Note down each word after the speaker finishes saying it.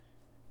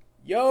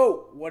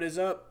Yo, what is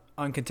up?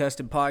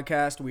 Uncontested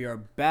podcast. We are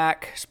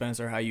back.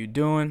 Spencer, how you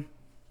doing?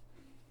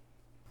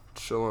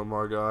 Chilling,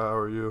 my guy. How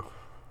are you?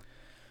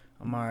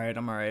 I'm alright.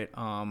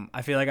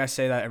 I feel like I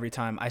say that every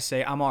time. I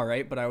say I'm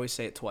alright, but I always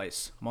say it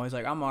twice. I'm always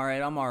like, I'm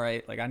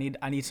alright. Like I need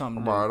something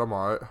I'm new. alright. I'm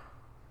alright.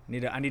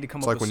 I need to come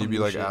It's up like with when you some be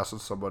new like shit. asking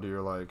somebody,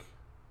 you're like,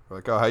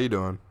 oh, how you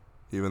doing?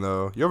 Even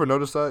though you ever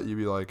notice that you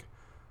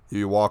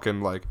be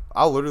walking like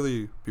I'll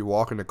literally be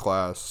walking to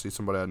class, see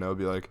somebody I know,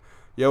 be like,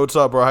 yo, what's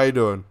up, bro? How you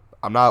doing?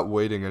 I'm not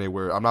waiting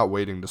anywhere. I'm not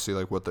waiting to see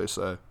like what they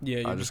say. Yeah,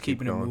 I you're just just keep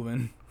keeping it going.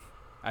 moving.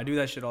 I do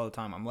that shit all the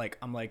time. I'm like,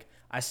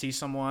 I see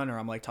someone or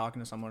I'm like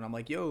talking to someone. I'm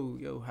like,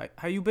 yo,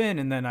 how you been?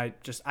 And then I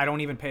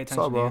don't even pay What's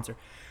attention up, to the bro? answer.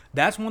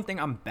 That's one thing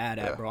I'm bad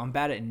at, Yeah. bro. I'm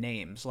bad at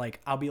names.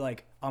 Like I'll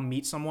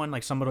meet someone,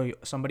 like somebody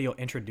will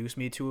introduce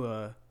me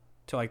to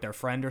like their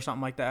friend or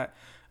something like that.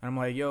 And I'm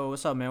like, yo,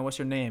 what's up, man? What's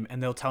your name?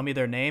 And they'll tell me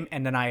their name,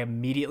 and then I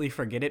immediately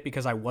forget it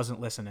because I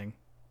wasn't listening.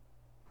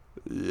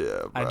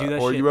 Yeah, I bro. do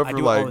that Or shit. you I ever do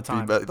it all the like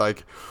time.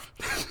 like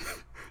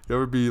you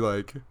ever be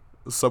like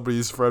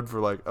somebody's friend for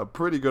like a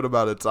pretty good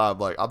amount of time?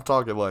 Like I'm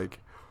talking like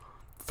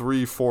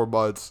 3-4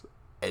 months,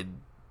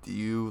 and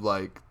you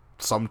like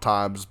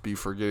sometimes be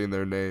forgetting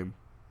their name.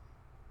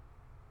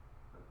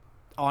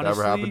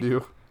 Never happened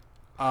to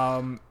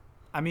Honestly, you?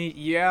 I mean,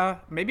 yeah,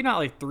 maybe not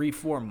like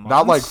 3-4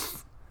 Not like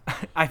months.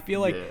 I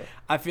feel like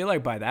yeah.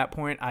 by that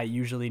point I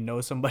usually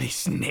know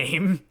somebody's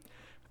name.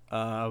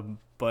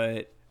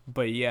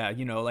 But yeah,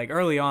 like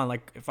early on,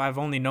 like if I've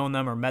only known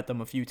them or met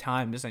them a few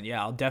times, then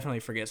yeah, I'll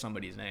definitely forget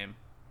somebody's name.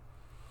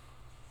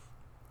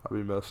 I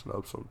be messing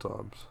up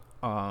sometimes.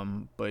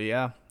 But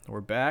yeah,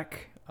 we're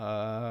back.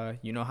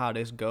 You know how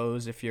this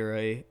goes if you're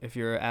an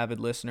avid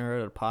listener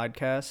of the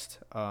podcast.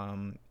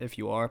 If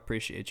you are,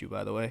 appreciate you,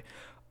 by the way.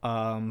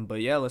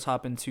 But yeah, let's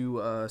hop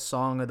into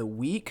song of the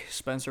week.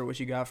 Spencer, what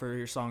you got for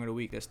your song of the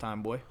week this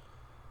time, boy?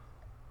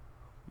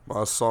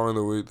 My song of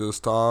the week this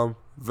time,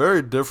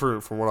 very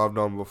different from what I've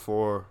done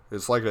before.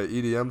 It's like an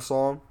EDM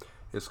song.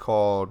 It's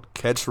called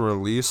Catch and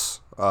Release,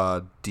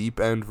 Deep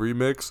End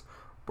Remix.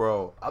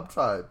 Bro, I'm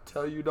trying to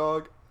tell you,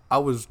 dog. I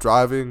was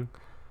driving,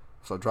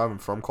 driving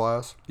from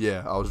class.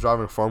 Yeah, I was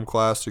driving from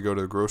class to go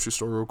to the grocery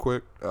store real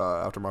quick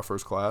after my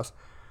first class.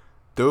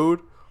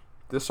 Dude,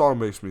 this song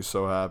makes me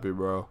so happy,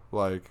 bro.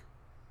 Like,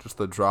 just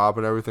the drop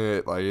and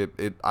everything.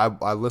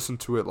 I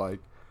listened to it like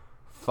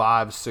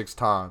 5-6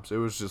 times. It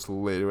was just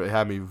lit. It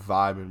had me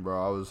vibing,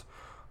 bro.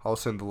 I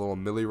was hitting the little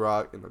Millie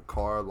Rock in the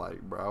car,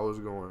 like, bro. I was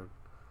going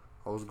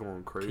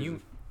crazy.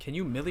 Can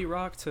you Millie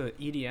Rock to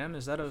EDM?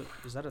 Is that a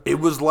thing? It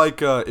was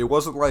like it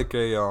wasn't like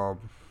a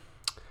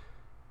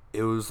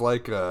it was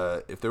like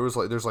if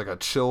there's like a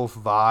chill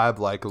vibe,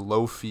 like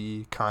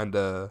lo-fi kind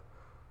of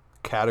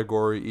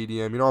category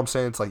EDM. You know what I'm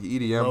saying? It's like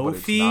EDM, but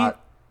it's Lo-fi?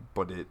 not.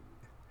 But it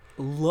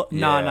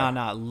yeah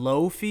Nah.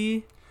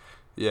 Lo-fi?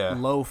 yeah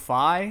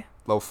Lo-fi?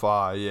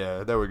 lo-fi,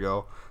 yeah, there we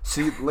go.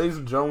 See, ladies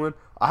and gentlemen,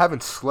 I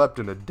haven't slept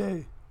in a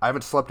day. I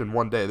haven't slept in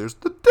one day. There's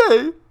the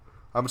day.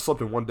 I haven't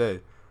slept in one day.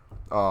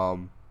 I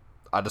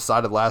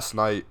decided last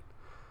night.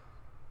 I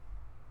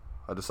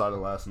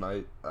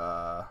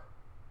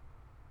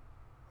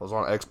was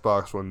on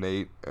Xbox with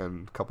Nate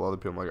and a couple other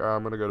people. I'm like, all right,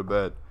 I'm gonna go to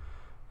bed.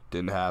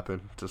 Didn't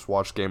happen. Just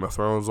watched Game of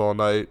Thrones all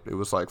night. It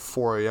was like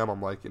 4 a.m.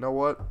 I'm like, you know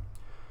what?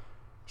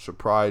 Should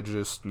probably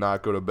just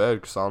not go to bed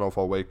because I don't know if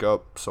I'll wake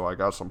up. So I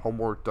got some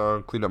homework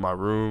done, cleaned up my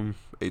room,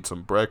 ate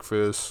some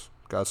breakfast,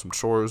 got some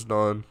chores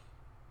done.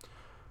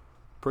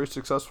 Pretty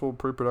successful,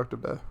 pretty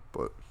productive day.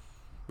 But,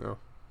 you know.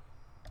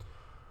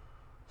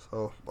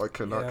 So I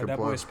cannot Yeah, that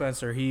boy complain.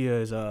 Spencer,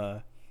 he's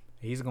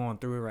going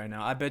through it right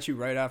now. I bet you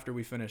right after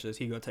we finish this,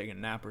 he go take a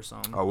nap or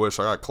something. I wish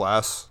I got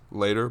class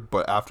later,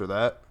 but after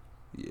that,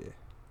 yeah.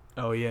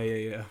 Oh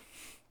yeah.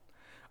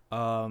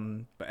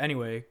 But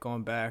anyway,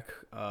 going back,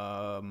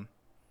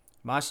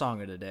 my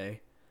song of the day.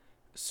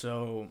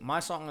 So my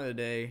song of the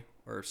day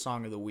or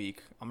song of the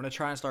week, I'm gonna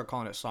try and start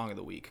calling it song of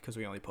the week because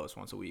we only post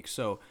once a week.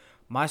 So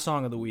my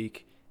song of the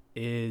week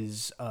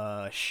is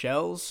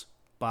 "Shells"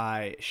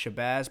 by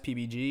Shabazz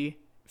PBG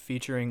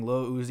featuring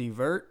Lil Uzi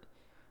Vert.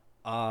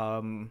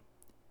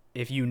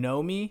 If you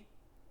know me,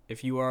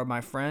 if you are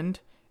my friend,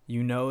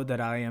 you know that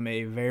I am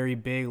a very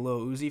big Lil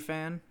Uzi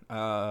fan.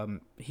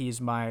 He's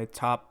my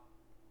top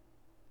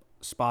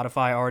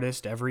Spotify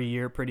artist every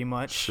year, pretty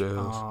much.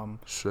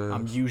 Shells.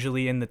 I'm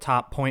usually in the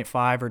top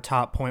 0.5 or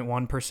top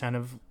 0.1%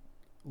 of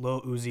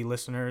Lil Uzi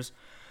listeners.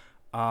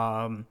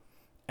 And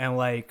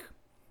like,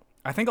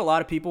 I think a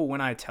lot of people, when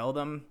I tell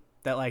them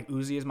that like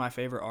Uzi is my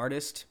favorite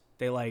artist,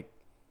 they like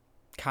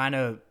kind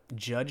of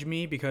judge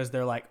me because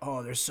they're like,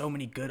 oh, there's so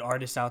many good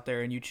artists out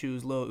there and you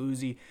choose Lil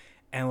Uzi.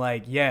 And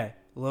like, yeah,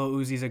 Lil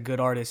Uzi's a good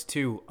artist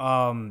too.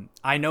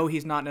 I know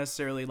he's not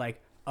necessarily like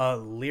a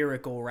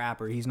lyrical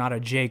rapper. He's not a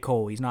J.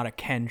 Cole. He's not a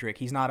Kendrick.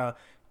 He's not a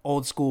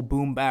old school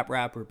boom bap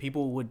rapper.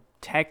 People would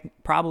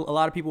probably a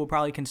lot of people would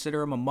probably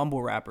consider him a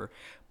mumble rapper.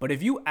 But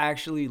if you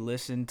actually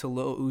listen to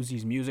Lil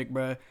Uzi's music,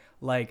 bruh,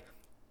 like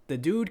the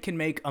dude can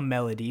make a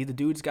melody. The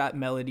dude's got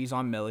melodies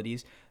on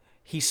melodies.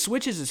 He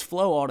switches his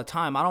flow all the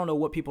time. I don't know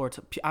what people are.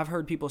 I've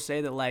heard people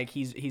say that like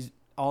he's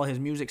all his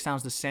music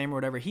sounds the same or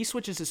whatever. He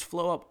switches his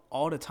flow up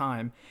all the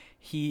time.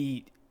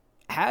 He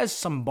has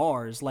some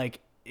bars. Like,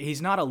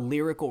 he's not a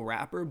lyrical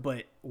rapper,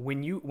 but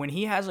when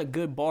he has a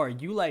good bar,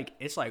 you like,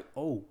 it's like,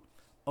 oh,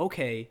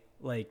 okay,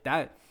 like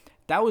that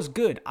was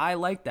good. I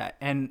like that.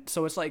 And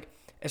so it's like,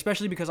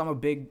 especially because I'm a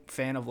big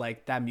fan of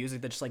like that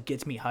music that just like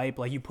gets me hype.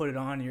 Like, you put it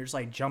on and you're just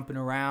like jumping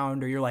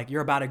around, or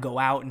you're about to go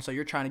out, and so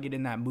you're trying to get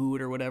in that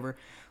mood or whatever.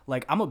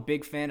 Like, I'm a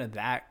big fan of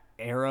that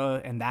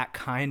era and that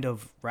kind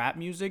of rap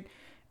music.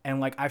 And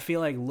like, I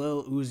feel like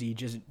Lil Uzi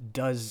just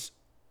does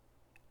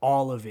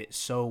all of it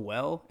so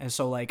well. And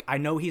so like, I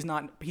know he's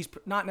not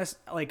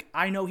like,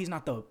 I know he's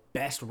not the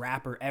best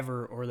rapper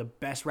ever or the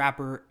best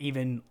rapper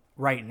even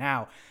right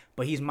now,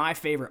 but he's my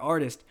favorite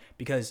artist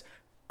because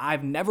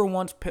I've never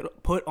once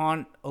put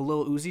on a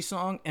Lil Uzi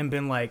song and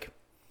been like,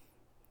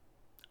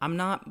 I'm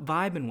not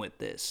vibing with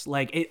this.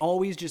 Like, it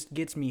always just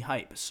gets me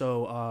hype.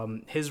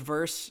 So his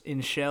verse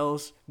in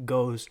Shells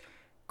goes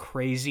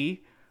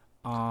crazy.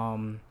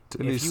 Didn't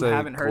he if you say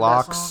haven't heard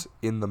that Glocks song,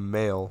 in the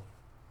mail?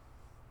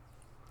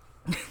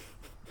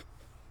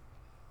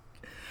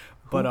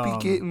 but Who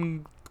be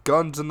getting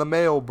guns in the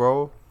mail,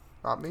 bro?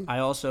 Not me. I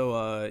also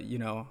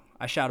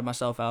I shouted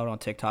myself out on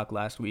TikTok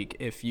last week.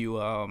 If you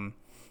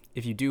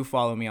do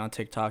follow me on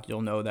TikTok,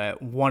 you'll know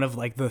that one of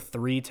like the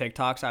 3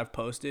 TikToks I've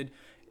posted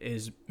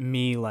is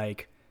me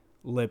like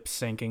lip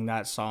syncing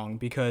that song,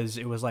 because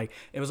it was like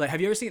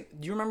have you ever seen,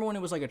 do you remember when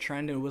it was like a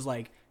trend and it was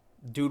like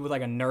dude with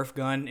like a Nerf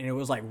gun and it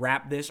was like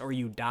rap this or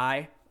you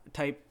die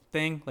type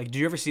thing? Like, do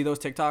you ever see those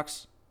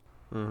TikToks?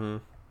 Mm-hmm.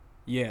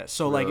 Yeah,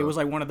 so like it was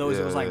like one of those,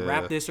 it was like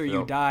rap this or you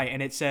Yep. die,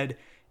 and it said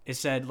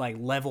like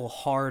level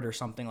hard or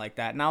something like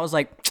that. And I was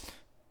like,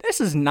 this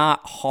is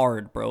not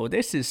hard, bro.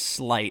 This is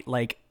slight.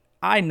 Like,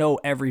 I know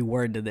every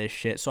word to this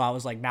shit. So I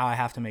was like, now I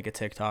have to make a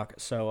TikTok.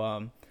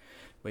 So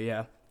but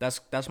yeah,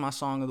 that's my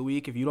song of the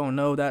week. If you don't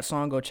know that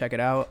song, go check it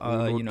out.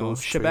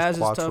 Shabazz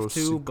is tough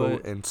too,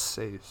 but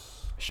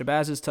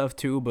Shabazz is tough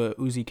too, but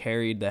Uzi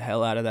carried the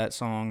hell out of that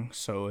song.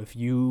 So if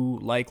you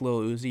like Lil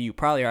Uzi, you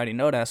probably already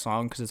know that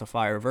song because it's a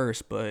fire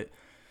verse, but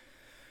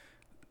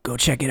go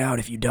check it out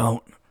if you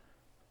don't.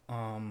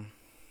 And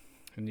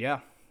yeah,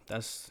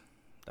 that's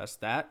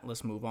that.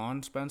 Let's move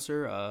on,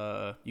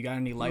 Spencer. You got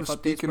any life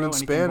updates, bro? He was speaking in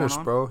Spanish,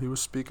 bro. He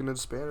was speaking in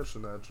Spanish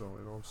in that joint,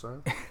 you know what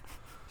I'm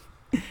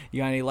saying?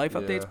 You got any life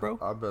updates, bro?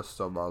 I messed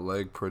up my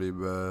leg pretty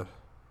bad.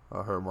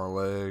 I hurt my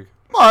leg.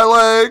 My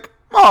leg!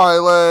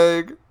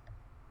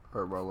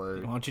 Hurt my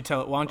leg. Why don't you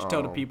tell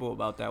the people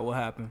about that? What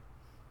happened?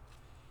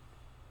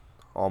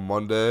 On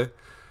Monday,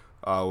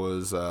 I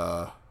was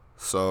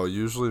so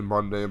usually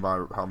Monday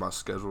how my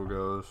schedule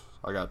goes,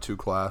 I got 2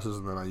 classes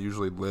and then I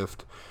usually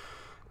lift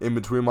in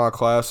between my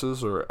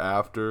classes or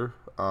after,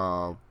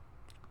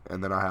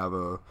 and then I have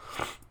a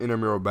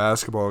intramural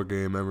basketball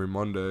game every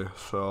Monday.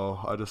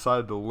 So I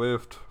decided to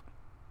lift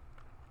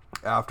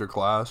after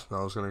class, and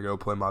I was gonna go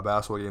play my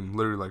basketball game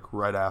literally like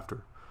right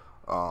after.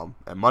 And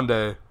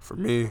Monday for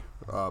me,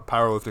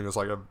 powerlifting is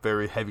like a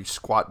very heavy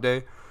squat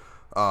day,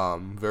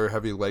 very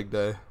heavy leg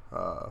day.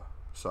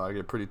 So I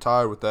get pretty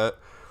tired with that.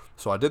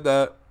 So I did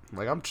that.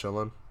 Like, I'm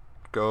chilling.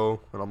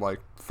 Go, and I'm like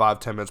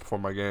 5-10 minutes before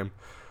my game.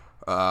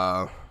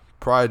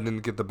 Probably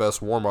didn't get the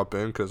best warm up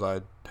in because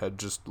I had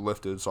just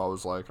lifted, so I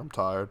was like, I'm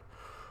tired.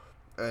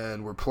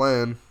 And we're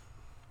playing.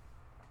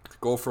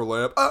 Go for a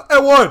layup.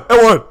 And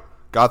one.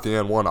 Got the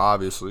N1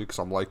 obviously because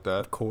I'm like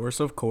that. Of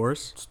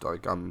course. It's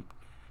like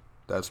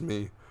that's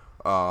me.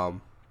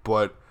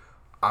 But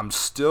I'm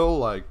still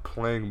like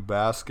playing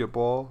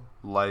basketball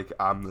like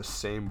I'm the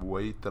same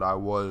weight that I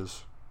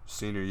was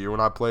senior year when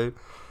I played.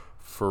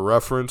 For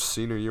reference,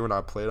 senior year when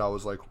I played, I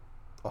was like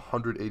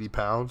 180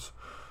 pounds.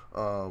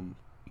 I'm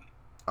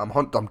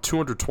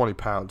 220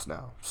 pounds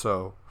now.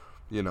 So,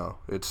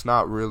 it's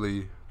not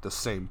really the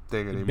same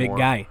thing anymore. Big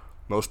guy.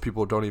 Most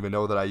people don't even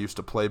know that I used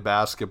to play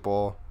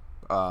basketball.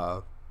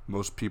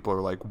 Most people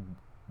are like,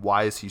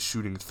 why is he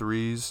shooting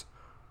threes?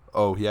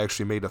 Oh, he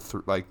actually made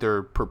like,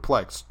 they're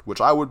perplexed,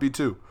 which I would be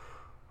too.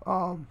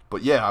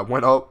 But yeah, I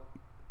went up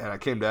and I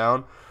came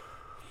down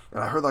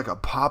and I heard like a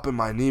pop in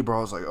my knee, bro.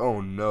 I was like, oh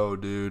no,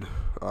 dude.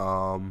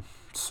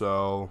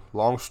 So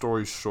long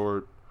story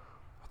short,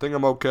 I think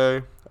I'm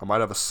okay. I might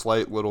have a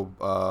slight little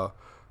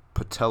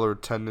patellar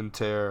tendon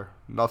tear,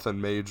 nothing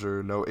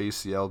major, no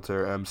ACL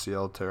tear,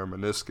 MCL tear,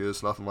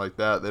 meniscus, nothing like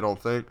that. They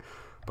don't think,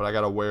 but I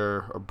gotta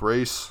wear a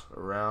brace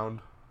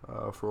around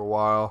for a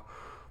while.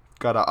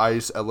 Gotta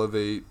ice,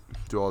 elevate,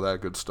 do all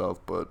that good stuff,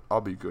 but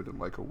I'll be good in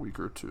like a week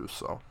or 2,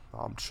 so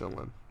I'm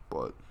chilling.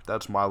 But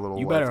that's my little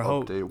life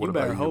update. You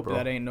better hope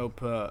that ain't no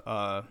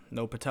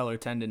patellar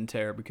tendon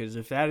tear, because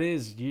if that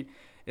is,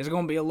 it's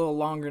gonna be a little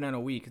longer than a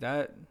week.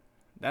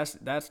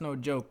 That's no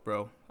joke,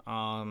 bro.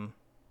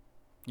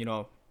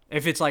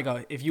 If it's like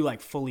if you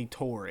like fully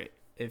tore it,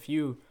 if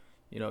you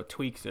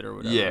tweaked it or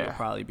whatever, it'll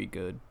probably be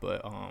good.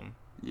 But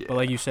but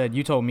like you said,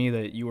 you told me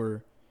that you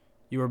were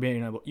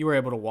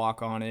able to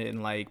walk on it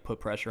and like put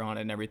pressure on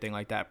it and everything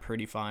like that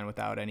pretty fine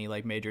without any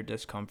like major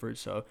discomfort.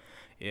 So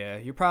yeah,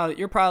 you're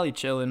probably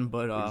chilling,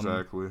 but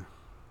exactly.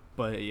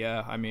 But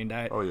yeah, I mean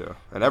that. Oh yeah,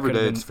 and every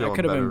day it's feeling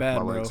could have better. been bad,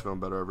 My legs bro.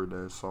 feeling better every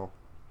day. So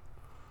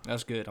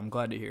That's good. I'm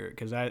glad to hear it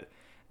because I've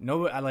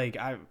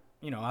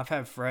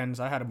had friends.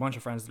 I had a bunch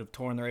of friends that have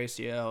torn their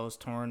ACLs,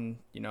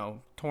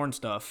 torn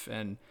stuff,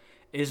 and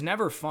it's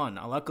never fun.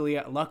 Luckily,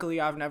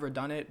 I've never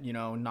done it. You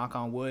know, knock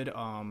on wood.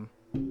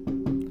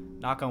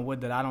 Knock on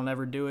wood that I don't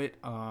ever do it.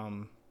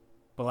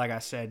 But like I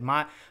said,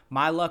 my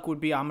luck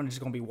would be I'm just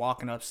gonna be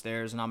walking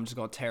upstairs and I'm just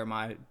gonna tear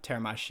my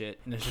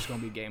shit, and it's just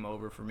gonna be game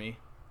over for me.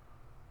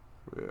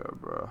 yeah,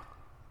 bro.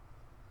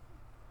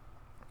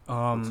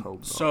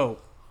 So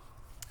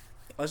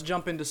let's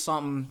jump into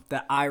something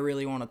that I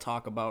really want to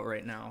talk about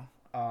right now.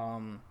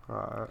 All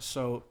right.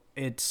 So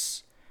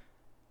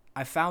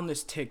I found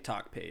this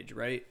TikTok page,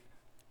 right?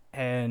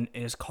 And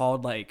it's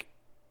called like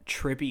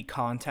trippy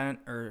content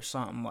or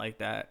something like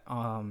that.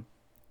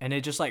 And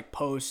it just like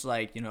posts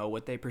like, you know,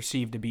 what they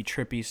perceive to be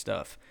trippy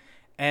stuff.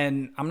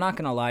 And I'm not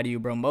going to lie to you,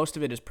 bro. Most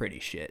of it is pretty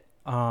shit.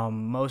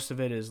 Most of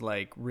it is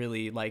like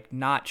really like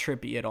not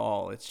trippy at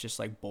all. It's just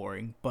like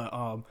boring.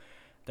 But,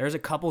 there's a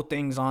couple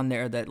things on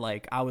there that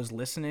like I was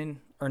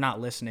listening or not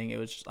listening. I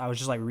was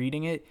just like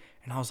reading it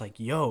and I was like,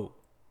 yo,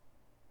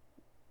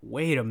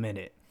 wait a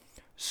minute.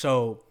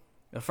 So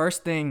the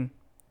first thing,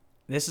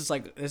 this is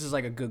like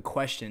a good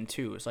question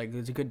too. It's a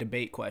good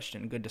debate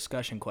question, good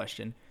discussion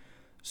question.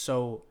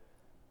 So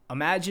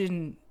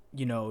imagine,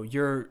 you know,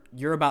 you're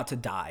about to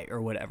die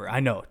or whatever. I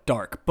know,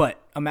 dark, but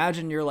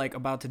imagine you're like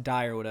about to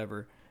die or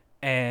whatever.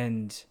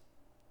 And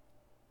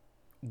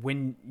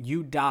when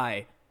you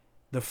die,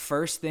 the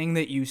first thing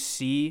that you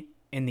see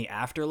in the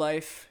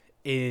afterlife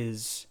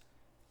is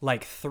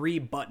like 3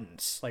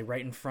 buttons, like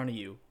right in front of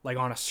you, like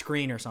on a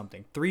screen or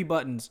something. 3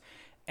 buttons,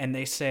 and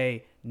they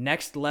say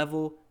next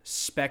level,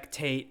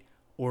 spectate,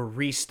 or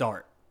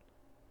restart.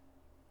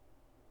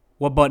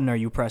 What button are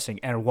you pressing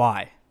and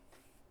why?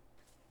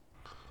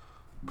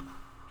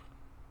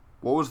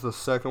 What was the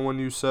second one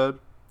you said?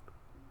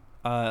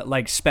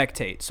 Like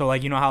spectate. So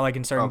like you know how like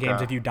in certain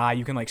games if you die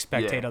you can like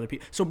spectate other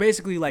people. So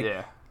basically like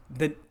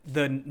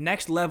the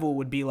next level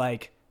would be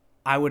like,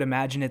 I would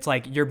imagine it's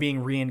like you're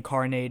being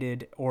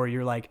reincarnated or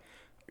you're like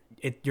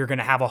you're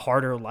gonna have a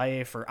harder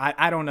life or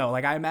I don't know.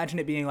 Like I imagine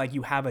it being like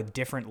you have a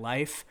different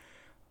life.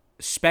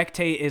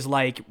 Spectate is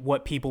like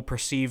what people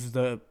perceive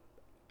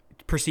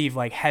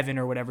like heaven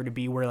or whatever to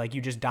be, where like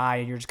you just die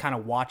and you're just kind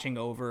of watching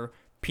over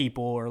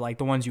people or like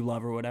the ones you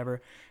love or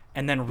whatever.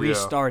 And then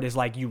restart is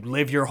like you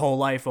live your whole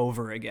life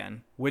over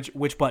again.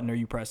 Which button are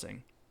you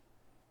pressing?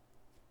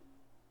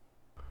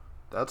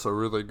 That's a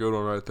really good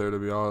one right there, to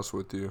be honest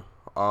with you.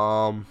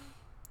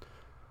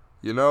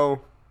 You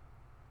know,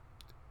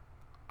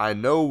 I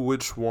know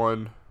which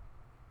one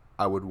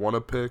I would want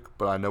to pick,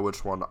 but I know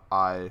which one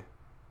I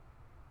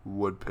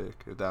would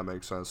pick, if that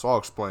makes sense. So I'll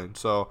explain.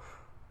 So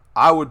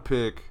I would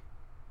pick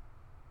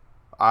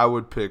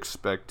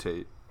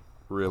spectate,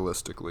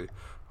 realistically.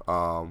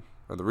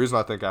 And the reason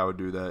I think I would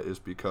do that is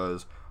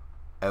because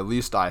at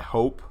least I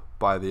hope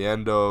by the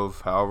end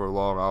of however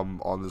long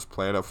I'm on this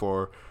planet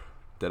for,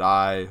 that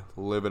I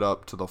live it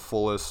up to the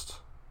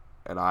fullest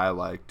and I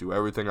like do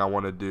everything I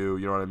want to do,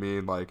 you know what I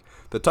mean? Like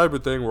the type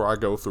of thing where I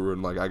go through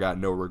and like I got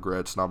no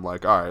regrets and I'm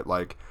like, all right,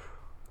 like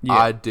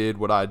I did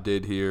what I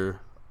did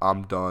here.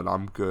 I'm done.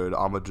 I'm good.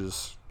 I'm going to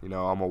just, you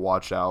know, I'm going to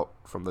watch out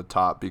from the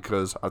top,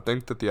 because I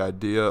think that the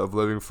idea of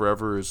living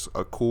forever is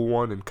a cool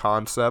one in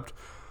concept,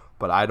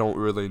 but I don't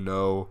really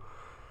know.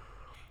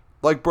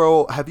 Like,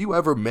 bro, have you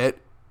ever met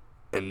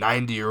a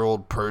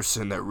 90-year-old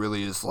person that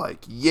really is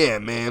like, yeah,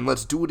 man,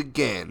 let's do it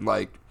again?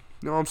 Like,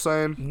 you know what I'm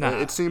saying? Nah.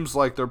 It seems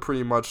like they're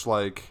pretty much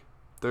like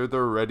they're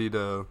ready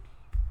to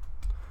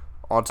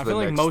on to the next thing. I feel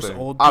like most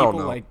old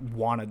people like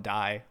want to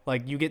die.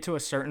 Like you get to a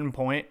certain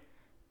point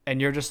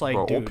and you're just like,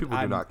 bro, dude, old people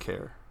do not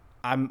care.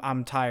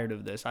 I'm tired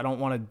of this. I don't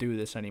want to do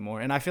this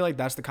anymore. And I feel like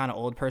that's the kind of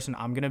old person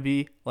I'm going to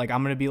be. Like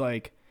I'm going to be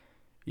like,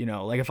 you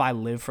know, like if I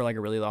live for like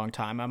a really long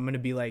time, I'm going to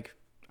be like,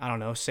 I don't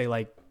know, say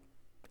like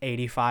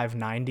 85,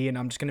 90, and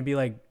I'm just going to be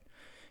like,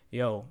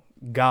 yo,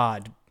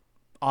 God,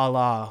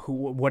 Allah,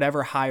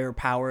 whatever higher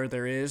power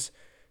there is,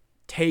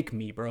 take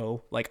me,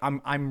 bro. Like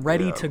I'm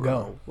ready to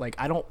go. Like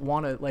I don't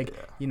want to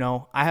you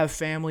know, I have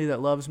family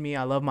that loves me.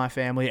 I love my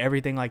family,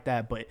 everything like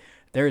that, but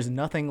there is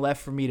nothing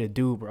left for me to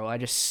do, bro. I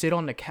just sit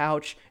on the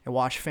couch and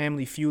watch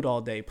Family Feud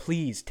all day.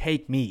 Please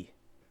take me.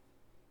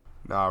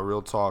 Nah,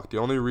 real talk. The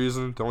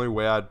only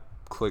way I'd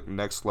click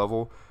next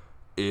level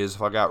is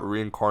if I got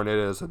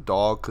reincarnated as a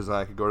dog, because then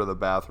I could go to the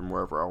bathroom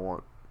wherever I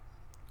want.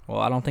 Well,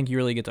 I don't think you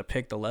really get to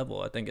pick the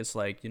level. I think it's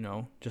like, you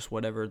know, just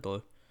whatever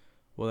the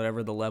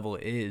level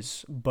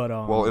is. But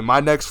well, in my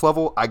next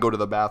level, I go to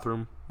the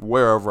bathroom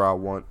wherever I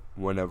want,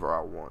 whenever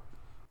I want.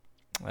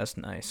 That's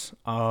nice.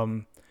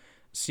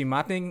 See,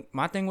 my thing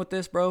with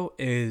this, bro,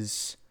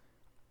 is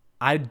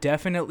I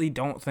definitely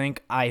don't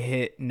think I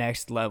hit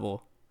next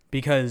level,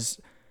 because,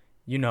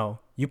 you know,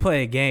 you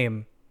play a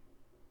game,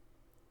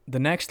 the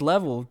next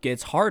level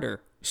gets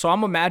harder. So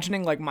I'm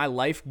imagining like my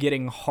life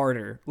getting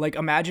harder. Like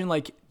imagine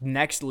like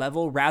next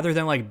level, rather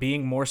than like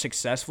being more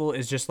successful,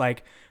 is just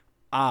like,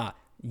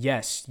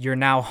 yes, you're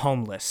now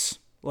homeless.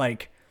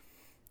 Like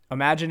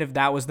Imagine if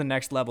that was the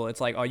next level.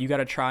 It's like, oh, you got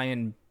to try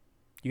and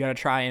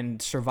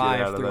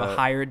survive through a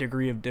higher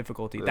degree of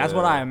difficulty. That's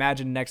what I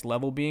imagine next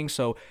level being.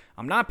 So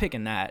I'm not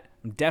picking that.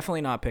 I'm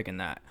definitely not picking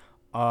that.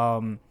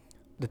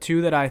 The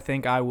two that I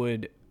think I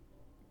would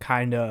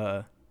kind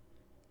of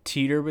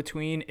teeter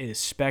between is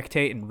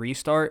spectate and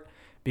restart,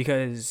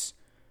 because,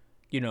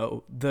 you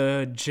know,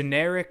 the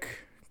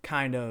generic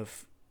kind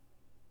of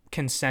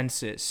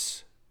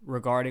consensus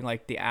regarding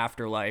like the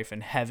afterlife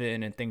and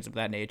heaven and things of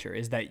that nature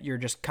is that you're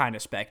just kind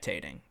of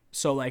spectating.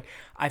 So like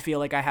I feel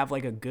like I have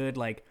like a good,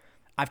 like,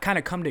 I've kind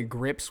of come to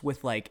grips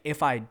with like,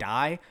 if I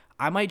die,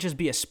 I might just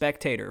be a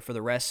spectator for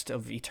the rest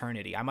of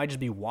eternity. I might just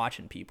be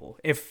watching people.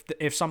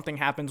 If something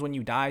happens when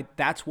you die,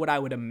 that's what I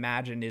would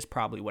imagine is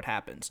probably what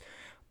happens.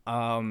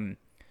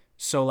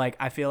 So like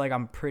I feel like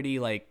I'm pretty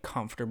like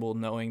comfortable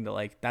knowing that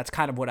like that's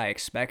kind of what I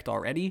expect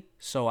already.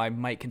 So I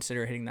might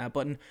consider hitting that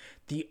button.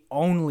 The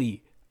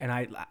only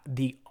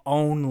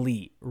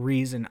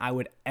reason I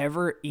would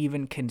ever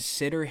even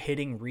consider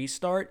hitting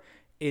restart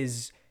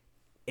is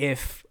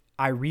if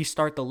I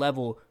restart the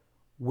level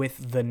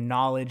with the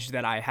knowledge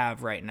that I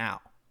have right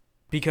now.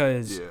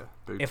 Because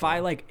if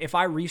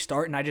I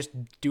restart and I just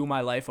do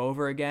my life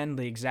over again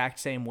the exact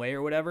same way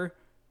or whatever,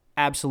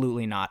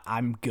 absolutely not.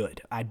 I'm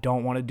good. I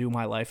don't want to do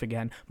my life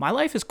again. My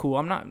life is cool.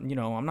 I'm not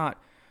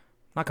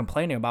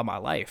complaining about my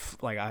life.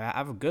 Like, I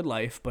have a good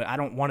life, but I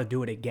don't want to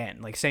do it again.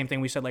 Like, same thing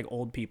we said, like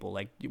old people.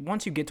 Like,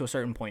 once you get to a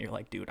certain point, you're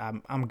like, dude,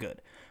 I'm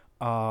good.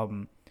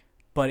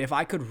 But if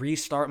I could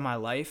restart my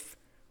life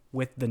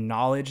with the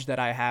knowledge that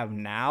I have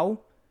now,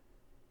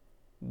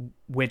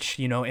 which,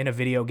 you know, in a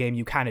video game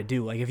you kind of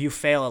do. Like, if you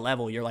fail a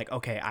level, you're like,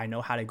 okay, I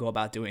know how to go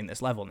about doing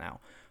this level now.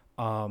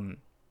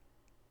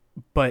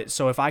 But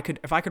so if I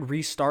could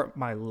restart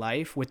my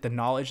life with the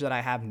knowledge that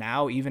I have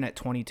now, even at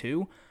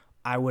 22,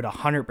 I would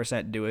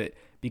 100% do it,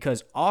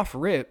 because off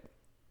rip,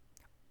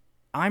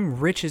 I'm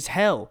rich as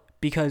hell,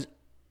 because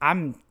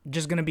I'm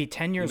just going to be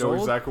 10 years old. You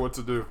know exactly what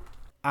to do.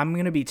 I'm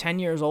going to be 10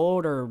 years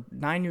old or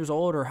 9 years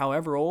old or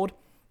however old,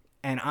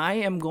 and I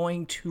am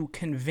going to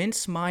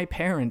convince my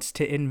parents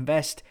to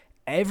invest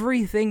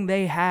everything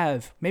they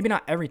have. Maybe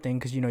not everything,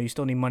 because, you know, you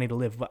still need money to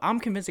live, but I'm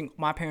convincing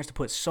my parents to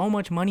put so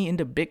much money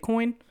into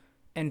Bitcoin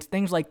and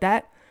things like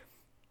that,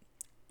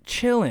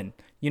 chilling,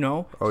 you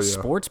know,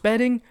 sports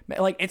betting.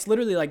 Like, it's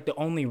literally like the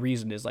only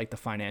reason is like the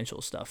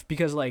financial stuff,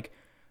 because like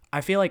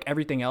I feel like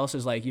everything else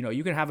is like, you know,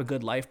 you can have a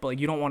good life, but like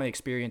you don't want to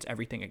experience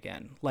everything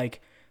again. Like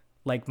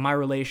my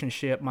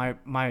relationship,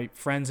 my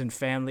friends and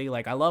family,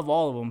 like I love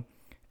all of them,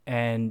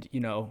 and,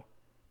 you know,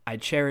 I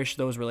cherish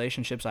those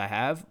relationships I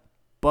have,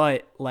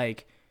 but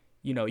like,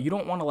 you know, you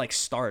don't want to like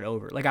start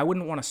over. Like, I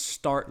wouldn't want to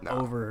start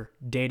over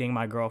dating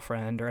my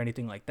girlfriend or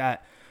anything like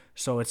that.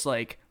 So it's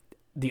like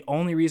the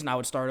only reason I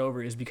would start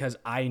over is because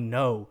I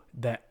know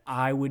that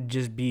I would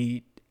just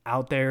be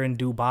out there in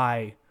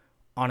Dubai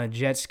on a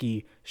jet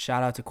ski.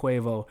 Shout out to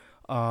Quavo.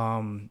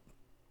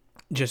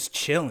 Just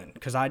chilling,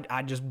 because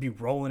I'd just be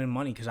rolling in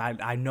money, because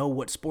I know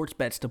what sports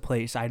bets to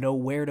place. I know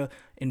where to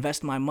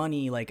invest my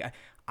money. Like,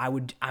 I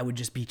would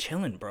just be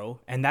chilling,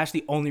 bro. And that's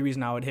the only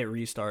reason I would hit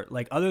restart.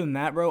 Like, other than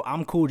that, bro,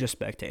 I'm cool just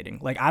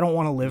spectating. Like, I don't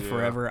want to live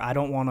forever. I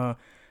don't want to,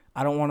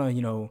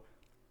 you know,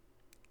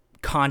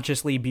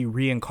 consciously be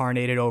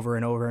reincarnated over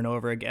and over and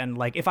over again.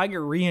 Like, if I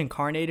get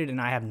reincarnated and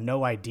I have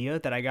no idea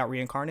that I got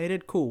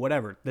reincarnated, cool,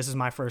 whatever. This is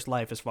my first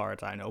life as far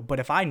as I know. But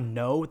if I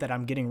know that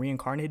I'm getting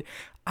reincarnated,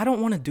 I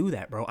don't want to do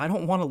that, bro. I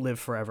don't want to live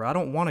forever. I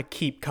don't want to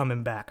keep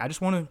coming back. I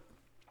just want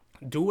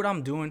to do what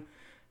I'm doing,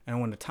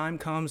 and when the time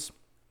comes,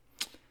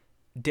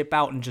 dip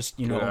out and just,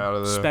 you know,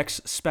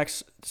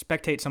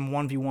 spectate some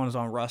 1v1s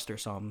on Rust or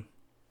something.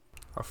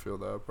 I feel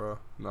that, bro.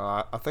 No,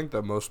 I think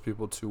that most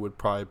people too would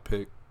probably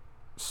pick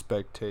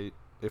spectate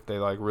if they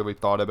like really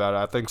thought about it.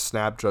 I think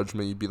snap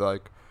judgment, you'd be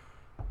like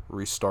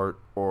restart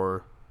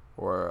or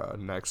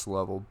next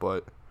level,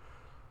 but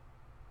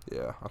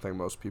yeah, I think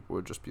most people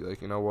would just be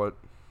like, you know what,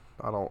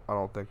 I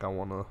don't think I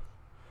want to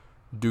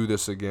do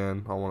this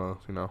again. I want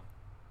to, you know,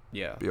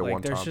 be a like,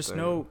 one-time there's just thing.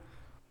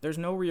 there's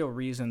no real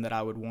reason that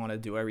I would want to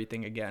do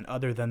everything again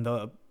other than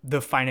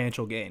the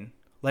financial gain.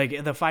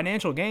 Like, the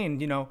financial gain,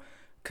 you know,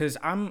 because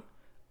I'm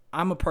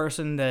a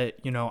person that,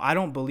 you know, I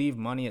don't believe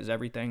money is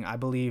everything. I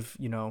believe,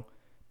 you know,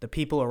 the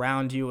people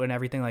around you and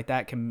everything like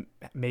that can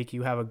make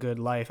you have a good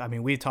life. I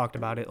mean, we talked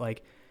about it.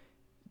 Like,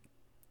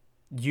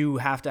 you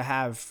have to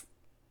have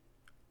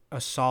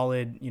a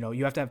solid, you know,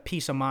 you have to have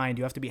peace of mind.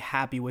 You have to be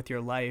happy with your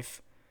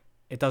life.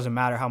 It doesn't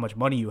matter how much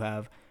money you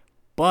have.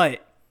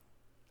 But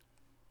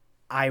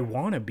I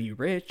want to be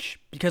rich,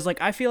 because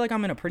like I feel like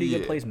I'm in a pretty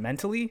good place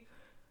mentally.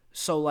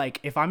 So like,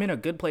 if I'm in a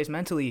good place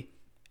mentally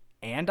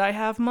and I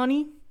have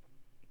money,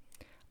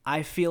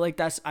 I feel like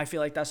that's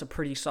a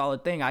pretty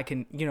solid thing. I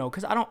can, you know,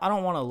 because I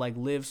don't want to like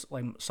live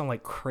like some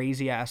like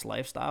crazy ass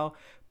lifestyle,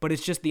 but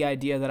it's just the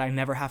idea that I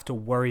never have to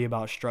worry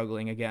about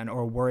struggling again,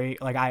 or worry,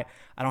 like I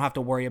don't have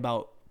to worry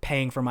about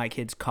paying for my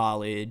kids'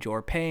 college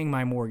or paying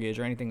my mortgage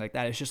or anything like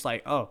that. It's just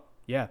like, oh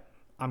yeah,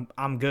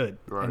 I'm good.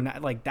 Right.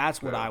 And like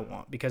that's what Yeah. I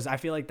want, because I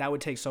feel like that would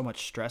take so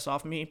much stress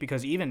off me,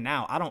 because even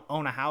now I don't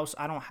own a house,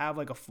 I don't have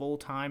like a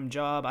full-time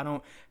job, I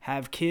don't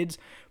have kids,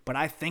 but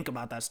I think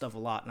about that stuff a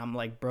lot, and I'm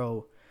like,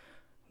 bro,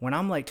 when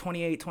I'm like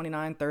 28,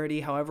 29,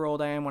 30, however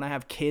old I am, when I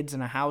have kids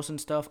and a house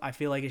and stuff, I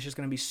feel like it's just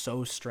going to be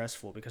so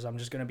stressful, because I'm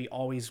just going to be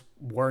always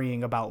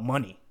worrying about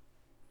money.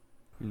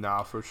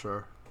 Nah, for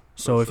sure.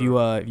 So if you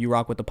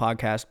rock with the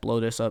podcast, blow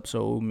this up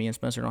so me and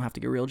Spencer don't have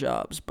to get real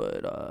jobs.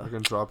 But I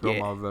can drop you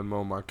on my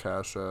Venmo, my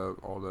Cash App,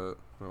 all that.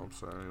 You know what I'm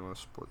saying? You want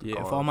to support the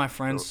cause. If all my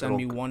friends send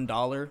me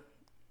 $1,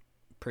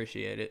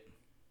 appreciate it.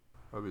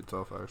 That'd be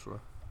tough, actually.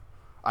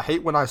 I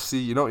hate when I see,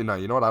 you know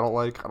what I don't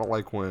like? I don't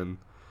like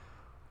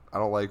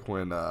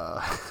when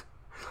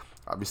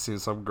I be seeing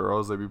some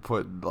girls, they be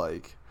putting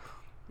like,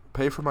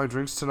 pay for my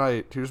drinks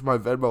tonight, here's my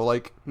Venmo.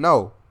 Like,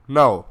 no,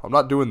 I'm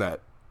not doing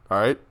that. All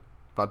right?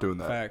 Not doing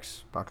that.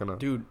 Facts. Not gonna.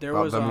 Dude, there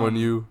not was Venmoing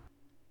you.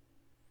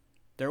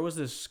 There was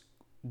this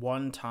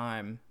one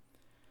time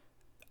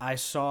I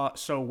saw,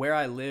 so where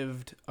I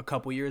lived a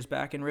couple years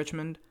back in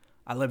Richmond,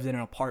 I lived in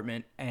an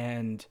apartment,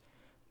 and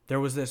there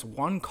was this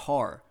one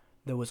car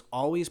that was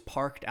always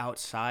parked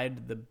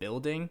outside the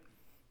building,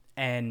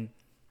 and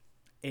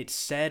it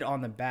said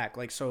on the back,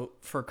 like, so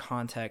for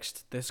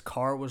context, this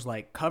car was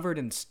like covered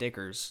in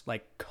stickers,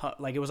 like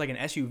it was like an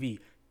SUV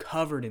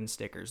covered in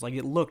stickers. Like,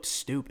 it looked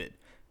stupid.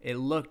 It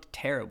looked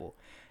terrible.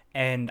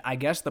 And I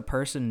guess the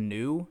person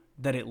knew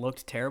that it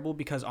looked terrible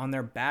because on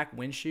their back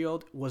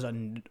windshield was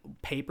a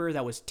paper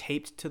that was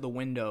taped to the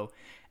window,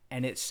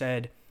 and it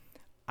said,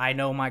 I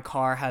know my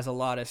car has a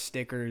lot of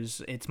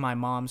stickers. It's my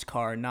mom's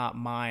car, not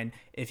mine.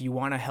 If you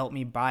want to help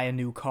me buy a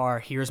new car,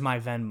 here's my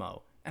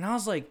Venmo. And I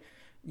was like,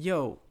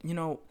 yo,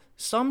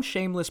 some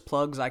shameless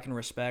plugs I can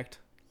respect.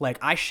 Like,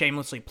 I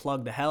shamelessly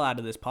plug the hell out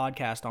of this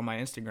podcast on my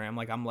Instagram.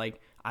 Like, I'm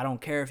like, I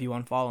don't care if you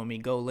unfollow me.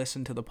 Go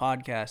listen to the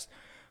podcast.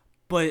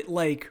 But,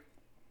 like,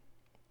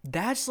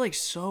 that's, like,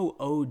 so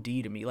OD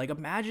to me. Like,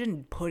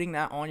 imagine putting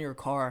that on your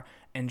car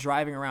and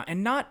driving around.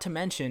 And not to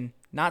mention,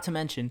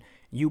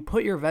 you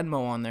put your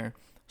Venmo on there.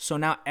 So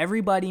now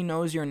everybody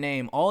knows your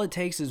name. All it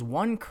takes is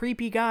one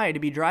creepy guy to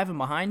be driving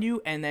behind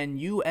you, and then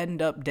you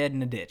end up dead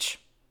in a ditch.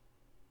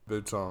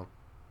 Big time.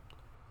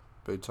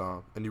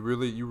 And you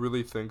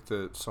really think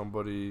that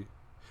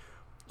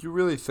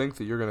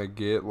you're gonna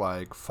get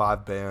like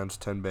 5 bands,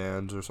 10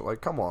 bands, or something?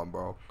 Like, come on,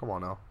 bro. Come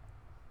on now.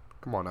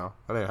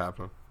 That ain't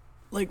happening.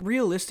 Like,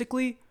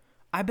 realistically,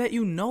 I bet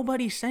you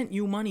nobody sent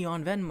you money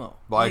on Venmo.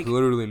 Like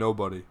literally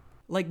nobody.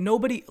 Like,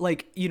 nobody,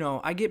 like,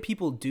 I get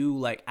people do,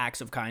 like, acts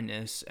of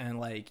kindness and,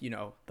 like,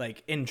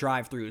 like, in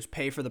drive-thrus,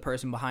 pay for the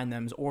person behind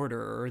them's order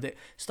or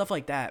stuff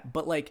like that.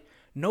 But, like,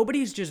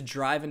 nobody's just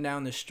driving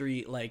down the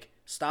street, like,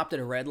 stopped at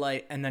a red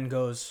light and then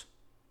goes,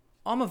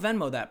 I'm a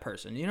Venmo that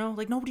person,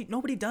 Like,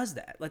 nobody does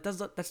that. Like,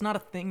 that's not a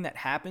thing that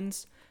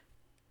happens.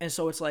 And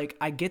so it's like,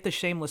 I get the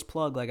shameless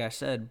plug, like I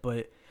said,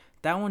 but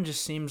that one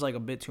just seems like a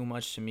bit too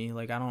much to me.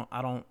 Like, I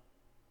don't,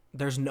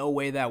 there's no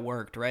way that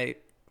worked, right?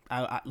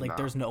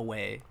 There's no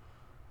way.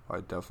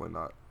 Like, definitely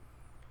not.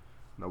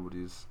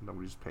 Nobody's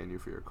paying you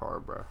for your car,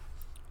 bro.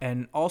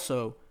 And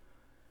also,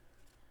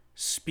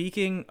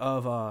 speaking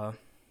of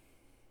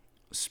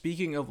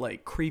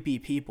like creepy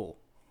people,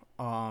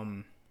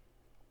 I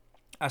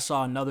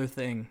saw another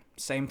thing,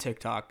 same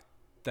TikTok,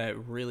 that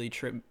really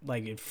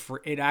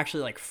it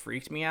actually like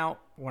freaked me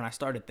out when I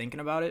started thinking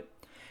about it.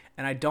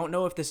 And I don't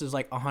know if this is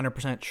like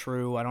 100%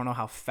 true. I don't know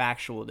how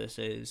factual this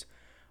is,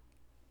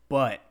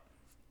 but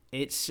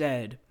it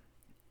said,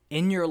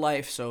 in your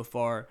life so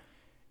far,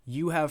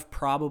 you have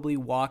probably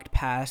walked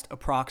past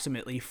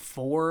approximately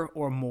 4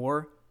 or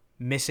more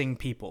missing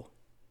people.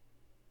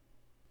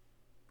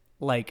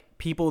 Like,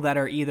 people that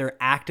are either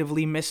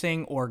actively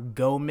missing or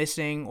go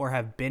missing or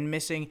have been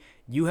missing.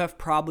 You have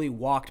probably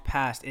walked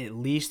past at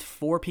least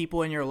 4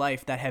 people in your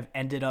life that have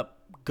ended up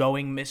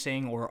going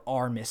missing or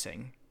are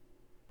missing.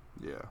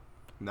 Yeah.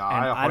 Nah,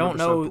 I don't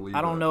know.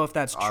 I don't know if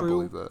that's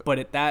true, that.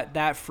 But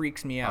that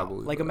freaks me out.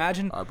 Like,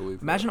 imagine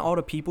all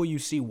the people you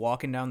see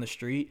walking down the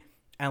street,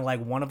 and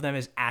like one of them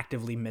is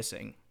actively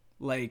missing.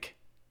 Like,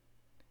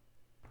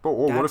 but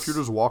what if you're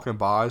just walking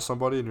by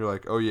somebody and you're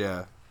like, oh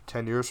yeah,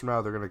 10 years from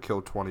now they're gonna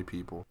kill 20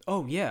 people?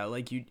 Oh yeah,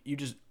 like you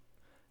just,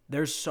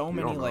 there's so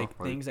many like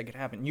things that could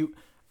happen.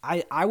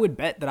 I would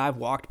bet that I've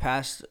walked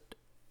past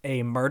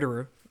a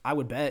murderer. I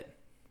would bet.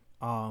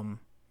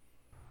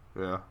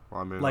 Yeah,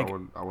 I mean, like,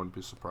 I wouldn't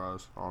be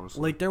surprised, honestly.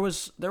 Like, there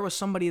was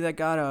somebody that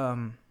got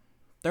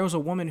there was a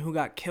woman who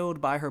got killed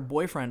by her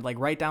boyfriend, like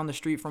right down the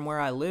street from where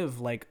I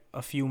live, like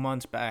a few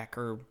months back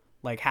or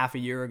like half a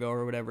year ago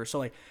or whatever. So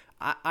like,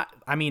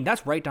 I mean,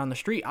 that's right down the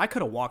street. I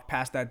could have walked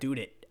past that dude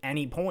at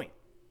any point.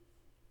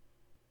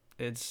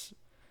 It's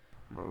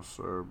no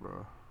sir,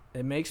 bro.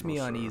 It makes me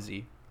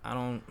uneasy. I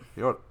don't.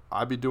 You know what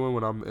I be doing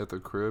when I'm at the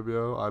crib,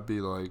 yo? I'd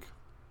be like,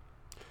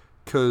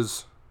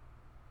 cause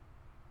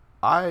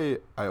I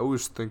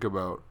always think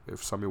about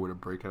if somebody were to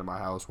break into my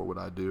house, what would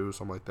I do?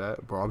 Something like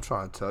that. Bro, I'm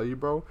trying to tell you,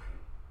 bro.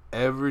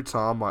 Every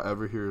time I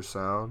ever hear a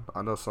sound,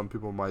 I know some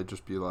people might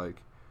just be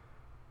like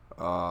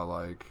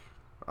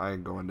I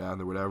ain't going down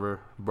there,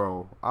 whatever.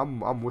 Bro,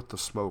 I'm with the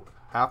smoke.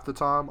 Half the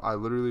time, I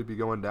literally be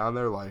going down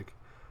there, like,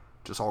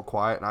 just all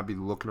quiet, and I'd be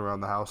looking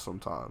around the house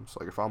sometimes.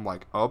 Like, if I'm,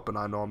 like, up and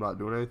I know I'm not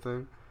doing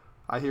anything,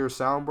 I hear a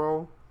sound,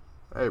 bro.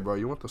 Hey, bro,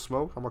 you want the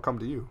smoke? I'm gonna come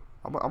to you.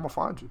 I'm gonna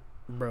find you.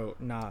 Bro,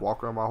 nah.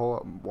 Walk around my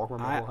whole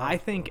house. I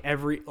think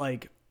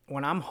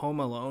when I'm home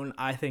alone,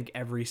 I think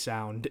every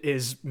sound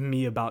is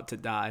me about to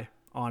die,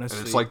 honestly.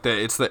 And it's like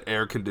it's the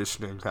air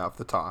conditioning half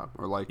the time.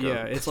 Or, like,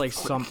 yeah, it's like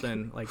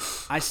something. Like,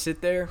 I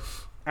sit there,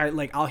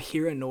 I'll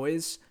hear a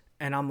noise,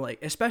 and I'm like,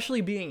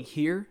 especially being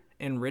here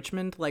in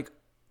Richmond, like,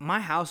 my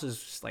house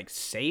is just, like,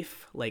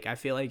 safe. Like, I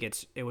feel like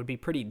it would be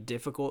pretty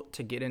difficult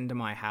to get into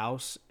my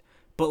house.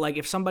 But, like,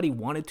 if somebody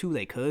wanted to,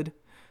 they could.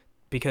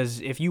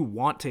 Because if you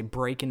want to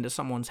break into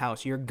someone's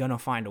house, you're gonna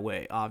find a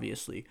way,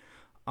 obviously.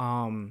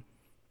 And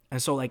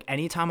so, like,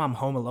 anytime I'm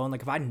home alone,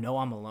 like, if I know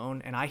I'm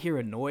alone and I hear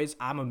a noise,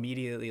 I'm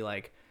immediately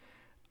like,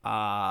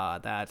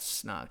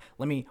 that's not...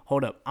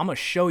 hold up. I'm gonna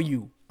show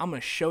you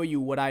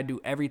what I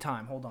do every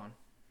time. Hold on.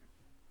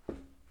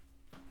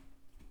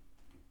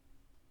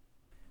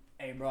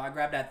 Hey, bro, I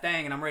grabbed that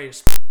thing and I'm ready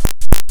to...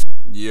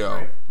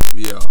 Yo.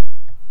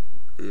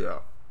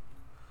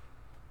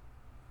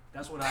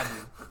 That's what I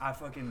do. I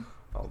fucking...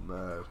 Oh,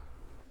 man.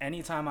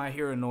 Anytime I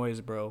hear a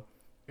noise, bro,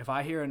 if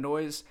I hear a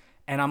noise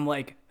and I'm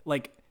like,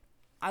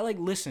 I like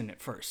listen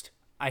at first.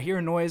 I hear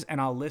a noise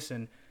and I'll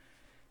listen.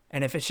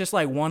 And if it's just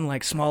like one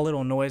like small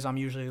little noise, I'm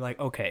usually like,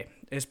 okay,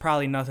 it's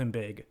probably nothing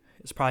big.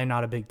 It's probably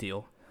not a big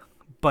deal.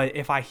 But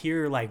if I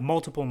hear like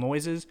multiple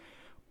noises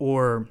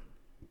or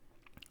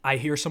I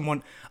hear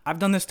someone, I've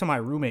done this to my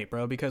roommate,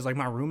 bro, because like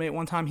my roommate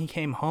one time he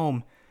came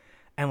home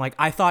and like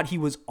I thought he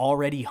was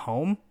already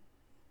home.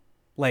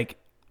 Like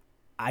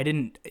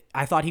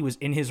I thought he was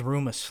in his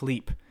room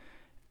asleep,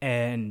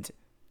 and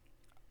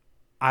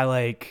I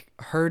like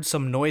heard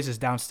some noises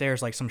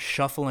downstairs, like some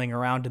shuffling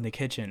around in the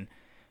kitchen,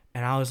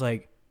 and I was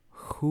like,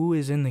 who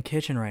is in the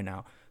kitchen right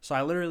now? So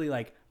I literally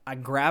like, I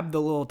grabbed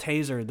the little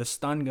taser, the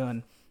stun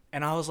gun,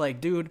 and I was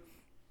like, dude,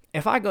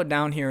 if I go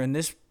down here and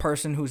this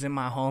person who's in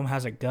my home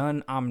has a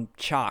gun, I'm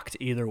chalked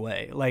either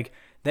way. Like,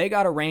 they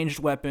got a ranged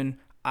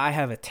weapon, I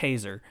have a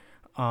taser.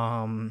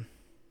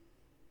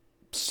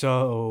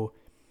 So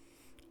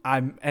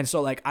I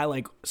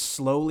like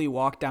slowly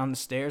walked down the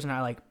stairs and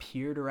I like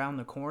peered around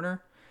the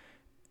corner,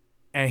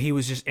 and he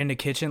was just in the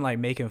kitchen like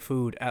making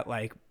food at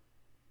like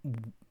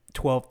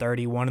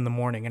 12:30, 1 in the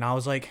morning, and I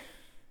was like,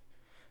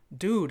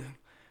 dude,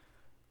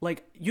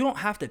 like, you don't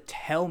have to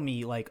tell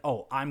me like,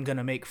 oh, I'm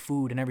gonna make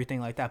food and everything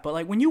like that, but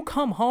like when you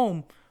come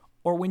home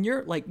or when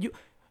you're like, you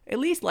at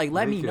least like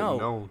let me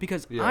know,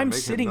 because I'm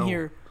sitting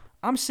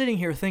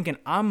here thinking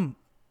I'm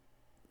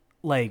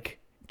like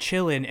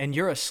chilling and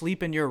you're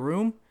asleep in your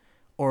room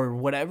or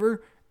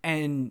whatever,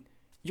 and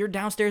you're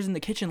downstairs in the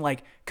kitchen,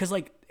 like, cause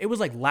like it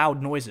was like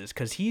loud noises,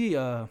 cause he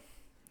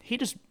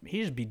just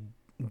be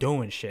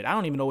doing shit. I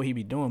don't even know what he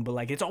be doing, but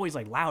like it's always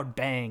like loud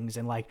bangs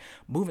and like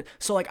moving.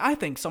 So like I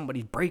think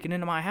somebody's breaking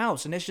into my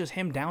house, and it's just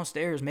him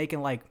downstairs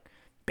making like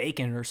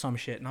bacon or some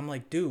shit, and I'm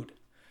like, dude,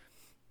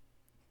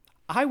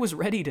 I was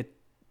ready to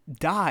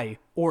die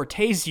or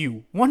tase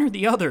you, one or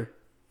the other.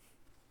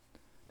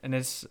 And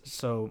it's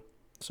so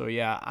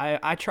yeah,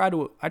 I try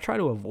to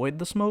avoid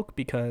the smoke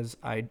because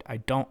I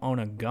don't own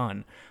a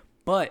gun.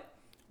 But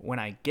when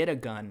I get a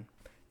gun,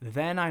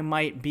 then I'm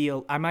not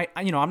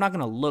going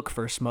to look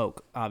for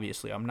smoke,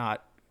 obviously. I'm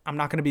not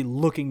going to be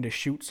looking to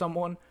shoot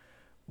someone.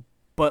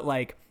 But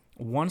like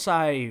once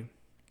I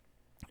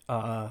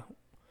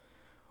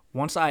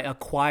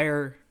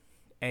acquire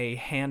a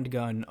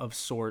handgun of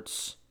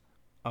sorts,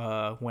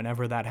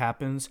 whenever that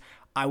happens,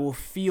 I will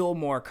feel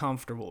more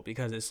comfortable,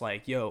 because it's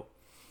like, yo,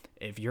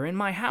 if you're in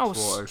my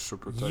house,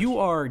 you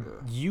are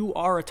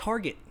a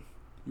target.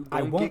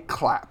 I won't get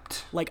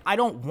clapped. Like, I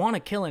don't want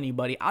to kill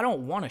anybody. I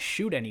don't want to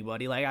shoot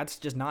anybody. Like, that's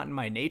just not in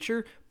my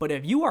nature. But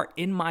if you are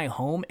in my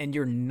home and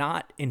you're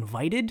not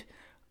invited,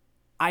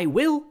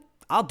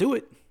 I'll do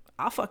it.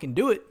 I'll fucking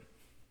do it.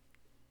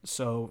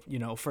 So,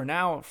 for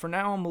now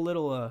I'm a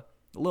little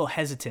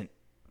hesitant,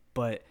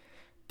 but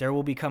there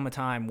will become a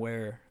time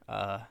where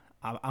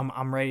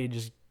I'm ready to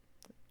just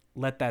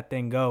let that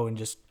thing go and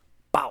just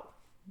bow,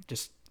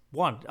 just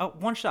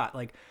one shot.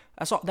 Like,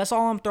 that's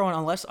all I'm throwing,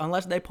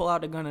 unless they pull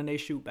out the gun and they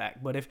shoot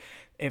back. But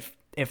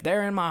if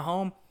they're in my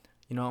home,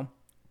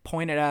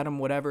 point it at them,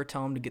 whatever,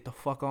 tell them to get the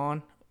fuck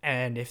on.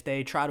 And if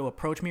they try to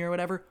approach me or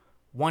whatever,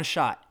 one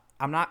shot.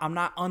 I'm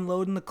not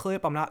unloading the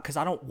clip. I'm not, because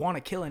I don't want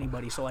to kill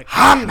anybody. So like,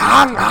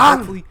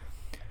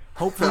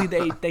 hopefully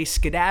they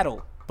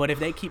skedaddle. But if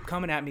they keep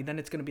coming at me, then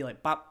it's gonna be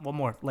like, bop, one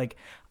more. Like,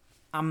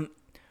 I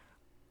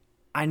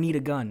need a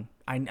gun.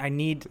 I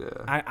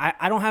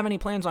don't have any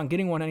plans on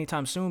getting one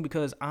anytime soon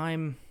because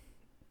I'm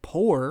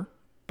poor,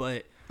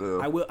 but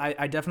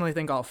I definitely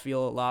think I'll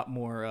feel a lot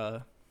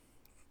more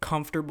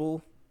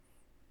comfortable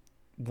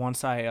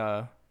once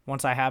I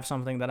have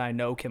something that I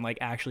know can like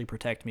actually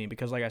protect me,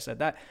 because like I said,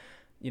 that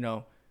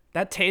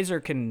that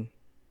taser can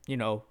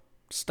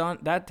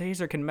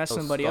mess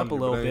somebody up a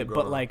little bit,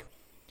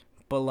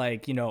 But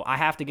like, you know, I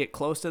have to get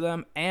close to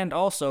them, and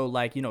also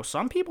like, you know,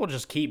 some people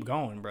just keep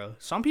going, bro.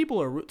 Some people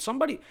are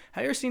somebody.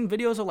 Have you ever seen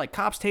videos of like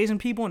cops tasing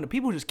people, and the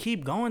people just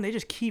keep going? They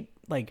just keep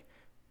like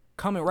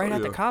coming right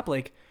at the cop.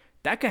 Like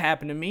that could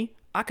happen to me.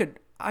 I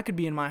could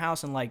be in my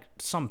house and like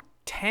some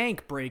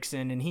tank breaks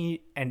in,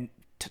 and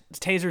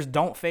tasers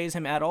don't phase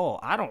him at all.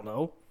 I don't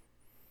know.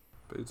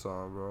 Big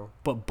time, bro.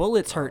 But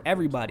bullets hurt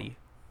everybody.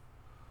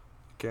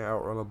 Can't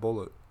outrun a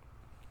bullet.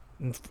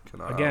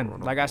 Again,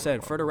 like I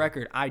said, for the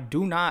record, I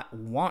do not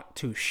want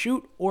to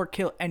shoot or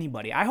kill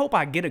anybody. I hope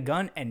I get a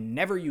gun and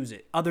never use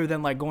it, other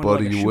than like going to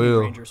like a shooting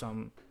range or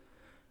something.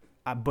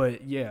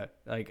 But yeah,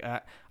 like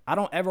I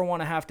don't ever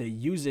want to have to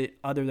use it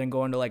other than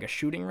going to like a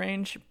shooting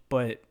range.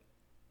 But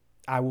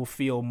I will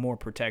feel more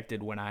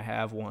protected when I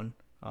have one.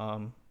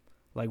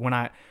 Like when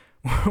I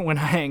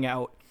hang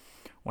out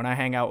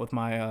with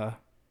my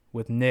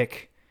with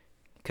Nick,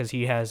 because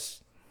he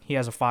has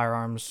a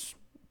firearms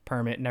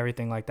permit and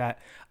everything like that.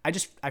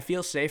 I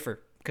feel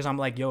safer because I'm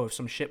like, yo, if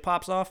some shit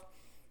pops off,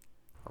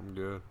 I'm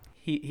good.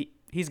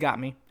 He's got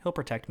me. He'll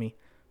protect me.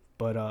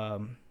 But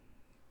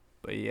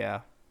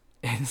yeah.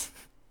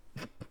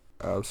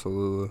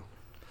 Absolutely.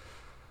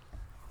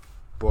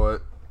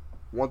 But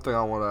one thing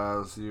I want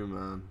to ask you,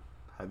 man,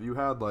 have you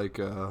had like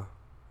a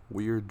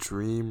weird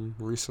dream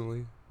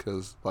recently?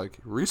 Because like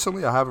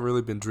recently I haven't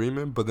really been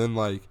dreaming, but then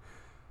like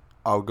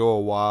I'll go a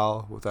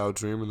while without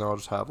dreaming, then I'll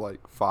just have like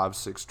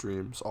 5-6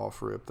 dreams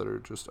off rip that are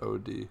just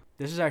OD.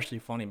 This is actually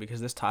funny because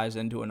this ties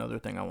into another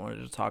thing I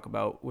wanted to talk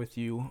about with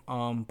you.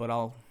 But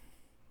I'll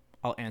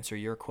answer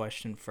your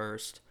question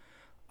first.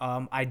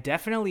 I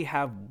definitely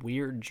have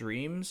weird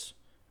dreams.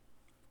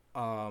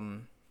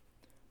 My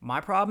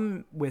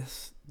problem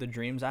with the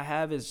dreams I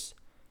have is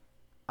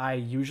I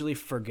usually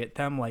forget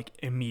them like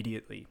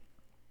immediately.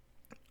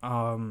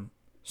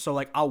 So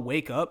like I'll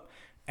wake up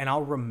and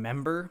I'll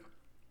remember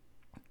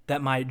that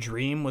my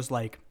dream was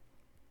like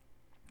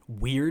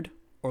weird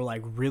or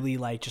like really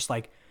like just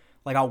like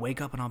I'll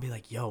wake up and I'll be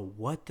like, yo,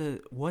 what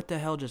the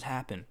hell just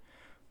happened?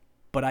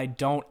 But I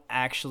don't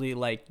actually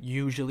like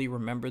usually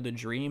remember the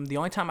dream. The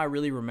only time I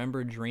really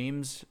remember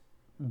dreams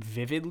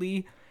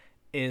vividly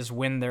is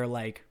when they're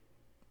like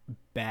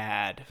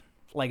bad.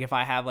 Like if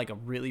I have like a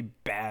really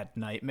bad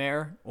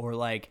nightmare or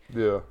like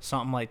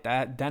something like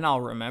that, then I'll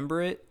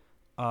remember it.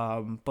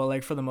 But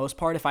like for the most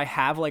part, if I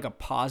have like a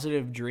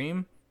positive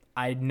dream,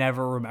 I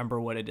never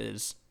remember what it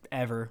is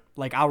ever.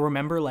 Like I'll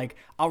remember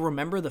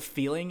the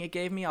feeling it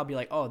gave me. I'll be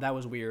like, oh, that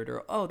was weird,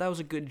 or oh, that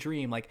was a good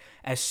dream. Like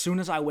as soon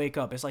as I wake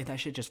up, it's like that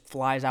shit just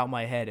flies out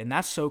my head, and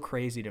that's so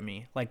crazy to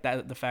me. Like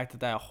the fact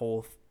that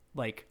whole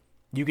like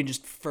you can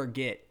just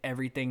forget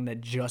everything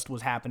that just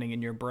was happening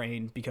in your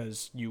brain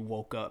because you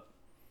woke up.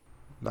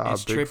 Nah,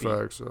 it's big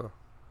trippy. Facts.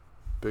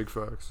 Big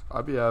facts. I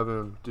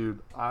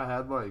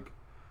had like,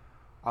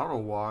 I don't know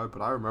why,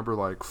 but I remember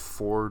like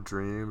 4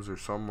 dreams or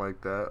something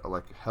like that.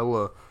 Like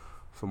hella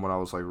from when I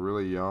was like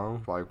really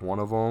young. Like one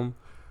of them,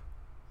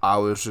 I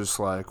was just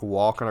like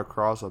walking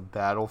across a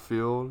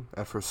battlefield,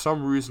 and for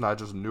some reason I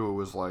just knew it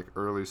was like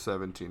early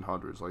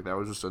 1700s. Like that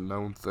was just a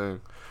known thing.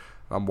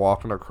 I'm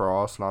walking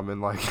across, and I'm in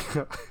like,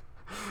 I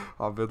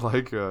don't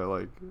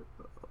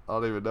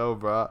even know,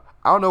 bro.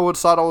 I don't know what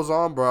side I was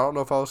on, bro. I don't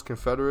know if I was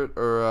Confederate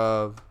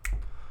or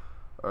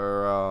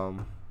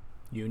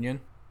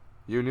Union.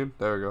 Union.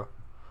 There we go.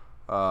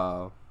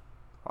 I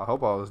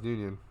hope I was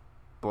Union,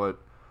 but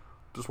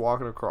just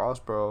walking across,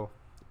 bro,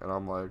 and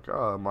I'm like,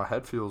 my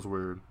head feels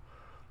weird,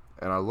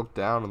 and I look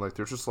down and like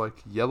there's just like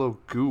yellow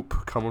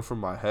goop coming from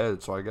my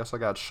head, so I guess I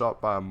got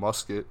shot by a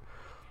musket,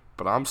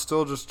 but I'm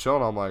still just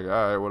chilling. I'm like, all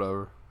right,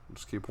 whatever,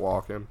 just keep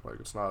walking, like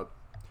it's not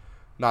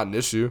an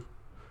issue.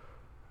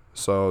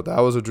 So that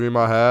was a dream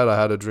I had.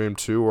 I had a dream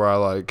too where I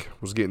like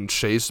was getting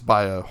chased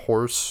by a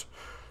horse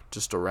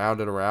just around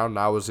and around, and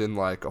I was in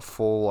like a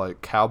full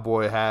like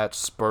cowboy hat,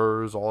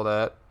 spurs, all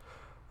that.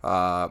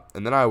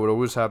 And then I would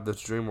always have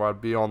this dream where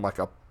I'd be on like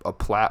a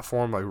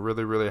platform like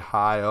really, really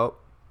high up.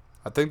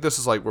 I think this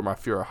is like where my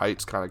fear of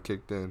heights kind of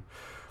kicked in.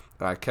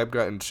 And I kept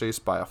getting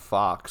chased by a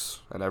fox,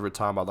 and every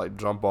time I'd like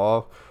jump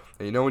off.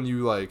 And you know when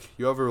you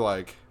ever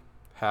like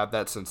have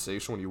that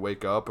sensation when you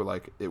wake up, or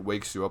like it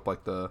wakes you up,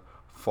 like the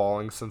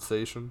falling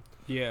sensation?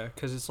 Yeah,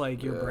 because it's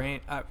like your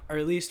brain, or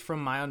at least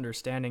from my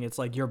understanding, it's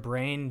like your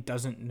brain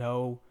doesn't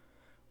know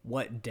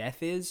what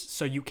death is,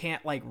 so you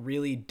can't like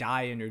really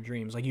die in your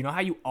dreams. Like, you know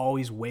how you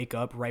always wake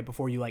up right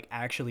before you like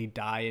actually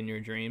die in your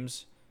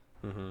dreams?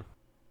 Mm-hmm.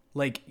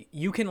 Like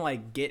you can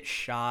like get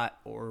shot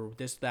or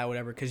this, that,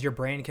 whatever, because your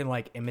brain can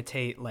like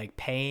imitate like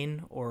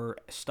pain or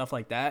stuff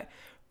like that,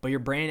 but your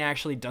brain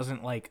actually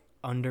doesn't like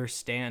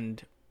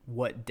understand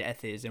what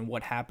death is and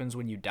what happens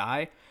when you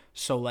die.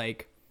 So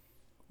like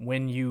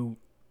when you,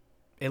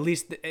 at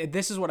least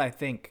this is what I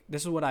think,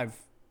 this is what I've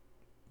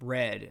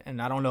read,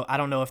 and I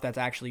don't know if that's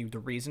actually the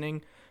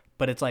reasoning,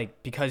 but it's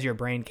like because your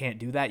brain can't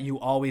do that, you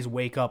always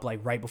wake up like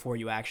right before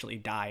you actually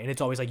die, and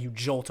it's always like you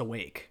jolt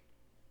awake.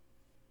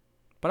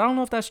 But I don't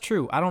know if that's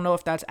true. I don't know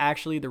if that's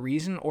actually the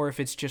reason, or if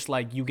it's just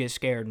like you get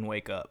scared and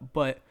wake up.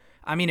 But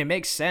I mean, it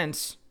makes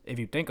sense if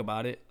you think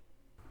about it.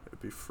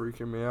 It'd be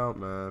freaking me out,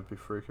 man. It'd be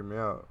freaking me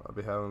out. I'd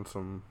be having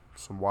some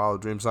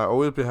wild dreams. And I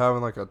always be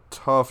having like a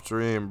tough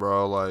dream,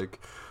 bro. Like,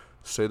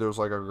 say there was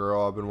like a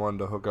girl I've been wanting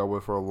to hook up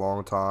with for a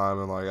long time,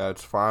 and like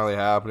it's finally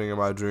happening in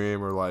my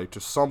dream, or like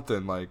just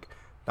something like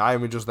not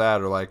even just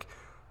that, or like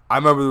I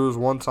remember there was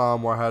one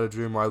time where I had a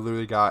dream where I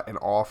literally got an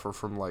offer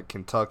from like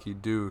Kentucky,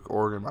 Duke,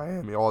 Oregon,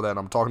 Miami, all that. And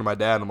I'm talking to my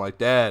dad, and I'm like,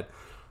 Dad,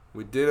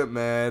 we did it,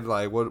 man.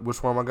 Like,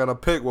 which one am I gonna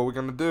pick? What are we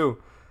gonna do?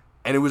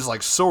 And it was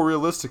like so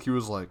realistic. He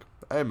was like,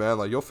 Hey man,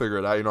 like you'll figure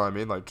it out. You know what I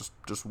mean? Like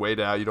just wait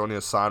it out. You don't need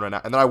a sign right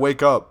now. And then I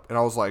wake up and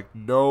I was like,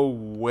 no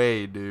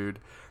way, dude.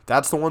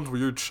 That's the ones where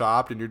you're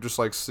chopped and you're just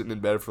like sitting in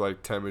bed for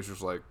like 10 minutes,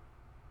 just like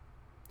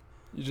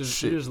you're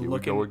just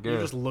looking. Go again.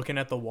 You're just looking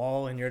at the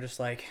wall, and you're just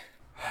like,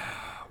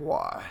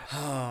 why?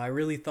 I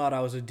really thought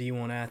I was a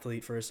D1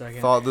 athlete for a second.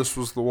 Thought this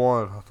was the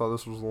one. I thought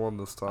this was the one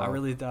this time. I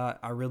really thought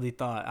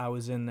I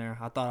was in there.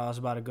 I thought I was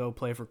about to go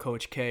play for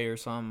Coach K or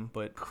something,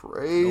 but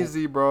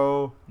crazy, nope.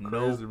 Bro.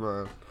 Crazy, nope.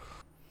 Man.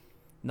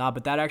 Nah,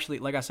 but that actually,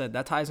 like I said,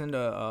 that ties into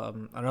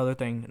another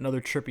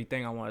trippy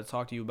thing I wanted to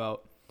talk to you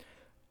about.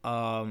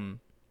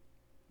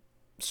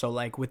 So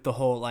like with the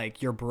whole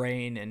like your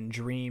brain and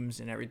dreams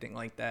and everything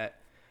like that.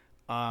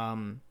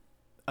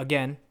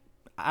 Again,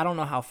 I don't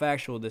know how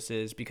factual this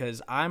is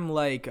because I'm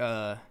like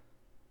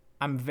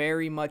I'm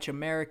very much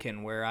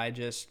American where I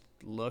just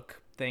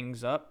look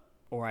things up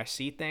or I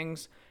see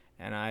things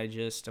and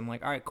I'm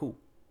like, all right, cool.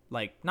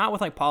 Like not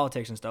with like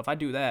politics and stuff. I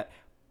do that.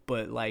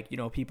 But like, you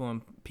know,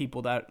 people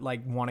that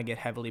like want to get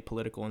heavily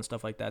political and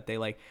stuff like that,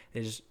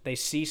 they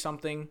see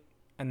something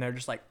and they're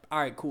just like, all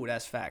right, cool,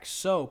 that's facts.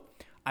 So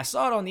I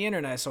saw it on the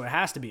internet, so it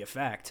has to be a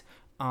fact.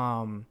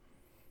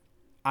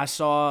 I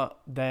saw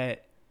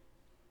that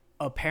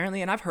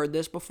apparently, and I've heard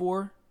this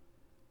before,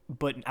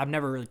 but I've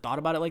never really thought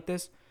about it like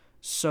this.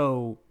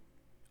 So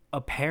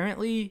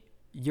apparently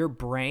your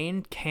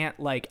brain can't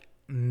like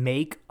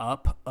make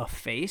up a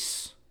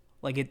face.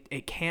 Like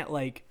it can't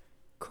like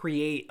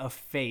create a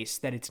face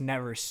that it's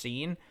never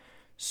seen.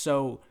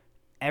 So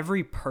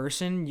every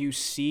person you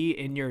see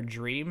in your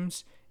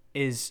dreams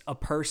is a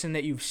person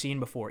that you've seen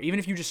before. Even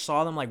if you just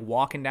saw them like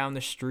walking down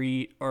the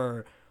street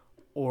or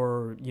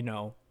you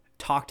know,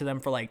 talk to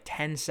them for like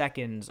 10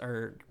 seconds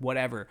or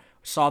whatever,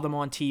 saw them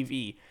on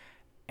TV.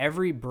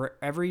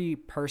 Every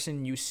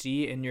person you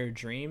see in your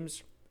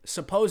dreams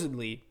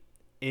supposedly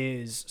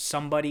is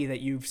somebody that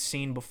you've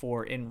seen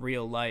before in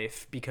real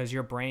life because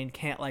your brain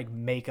can't like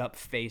make up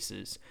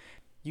faces.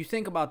 You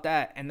think about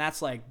that and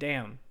that's like,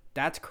 damn,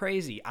 that's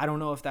crazy. I don't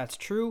know if that's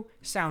true.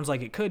 Sounds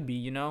like it could be,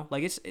 you know?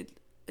 Like it's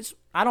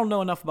I don't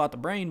know enough about the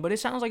brain, but it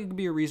sounds like it could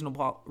be a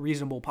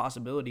reasonable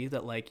possibility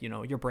that like, you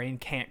know, your brain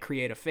can't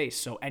create a face.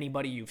 So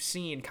anybody you've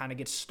seen kind of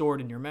gets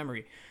stored in your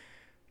memory.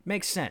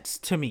 Makes sense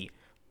to me.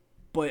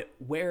 But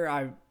where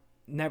I've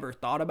never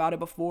thought about it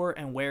before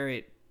and where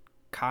it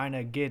kind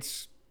of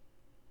gets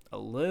a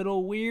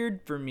little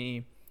weird for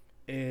me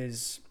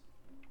is,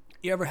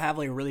 you ever have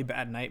like a really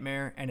bad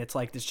nightmare and it's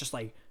like this just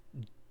like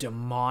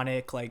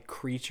demonic like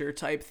creature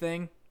type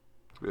thing?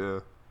 Yeah.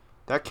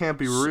 That can't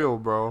be real,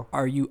 bro.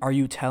 Are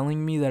you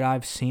telling me that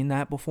I've seen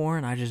that before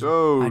and I just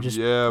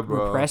yeah,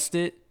 bro. repressed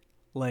it?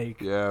 Like,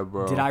 yeah,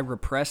 bro. Did I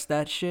repress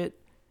that shit?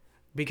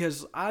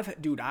 Because I've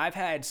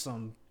had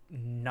some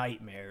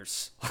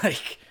nightmares,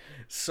 like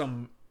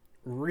some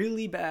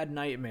really bad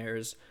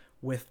nightmares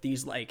with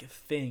these like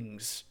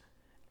things,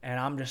 and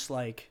I'm just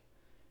like,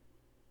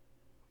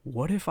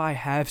 what if I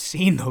have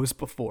seen those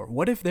before?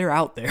 What if they're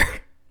out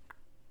there?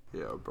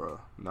 Yeah, bro.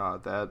 Nah,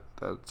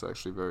 that's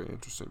actually very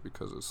interesting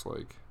because it's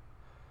like,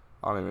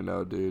 I don't even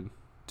know, dude.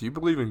 Do you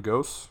believe in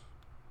ghosts?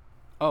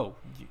 Oh,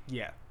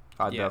 yeah.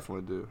 I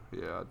definitely do. Yeah,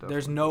 I definitely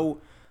There's no,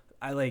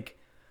 I like,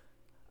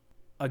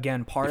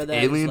 again, part if of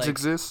that aliens is like,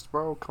 exist,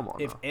 bro, come on.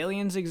 If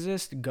aliens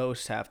exist,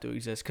 ghosts have to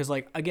exist. Because,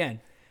 like,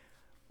 again,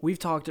 we've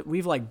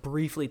like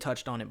briefly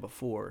touched on it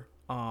before.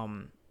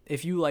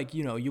 If you like,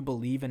 you know, you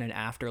believe in an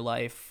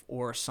afterlife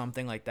or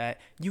something like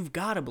that, you've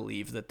got to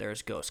believe that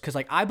there's ghosts. Because,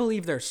 like, I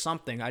believe there's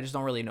something. I just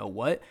don't really know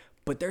what.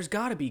 But there's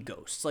got to be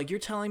ghosts. Like, you're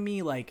telling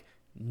me, like,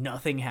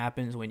 nothing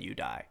happens when you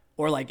die.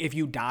 Or, like, if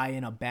you die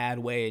in a bad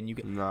way and you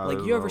get... like,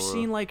 you ever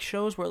seen, like,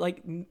 shows where,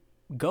 like,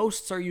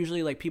 ghosts are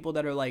usually, like, people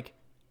that are, like,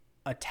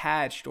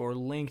 attached or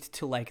linked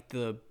to, like,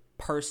 the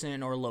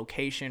person or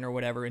location or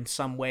whatever in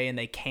some way, and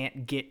they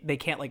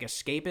can't like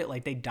escape it,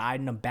 like they died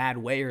in a bad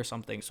way or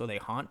something, so they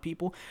haunt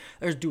people.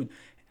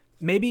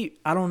 Maybe,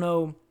 I don't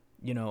know,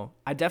 you know,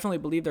 I definitely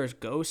believe there's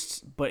ghosts,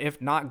 but if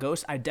not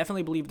ghosts, I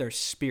definitely believe there's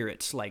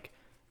spirits, like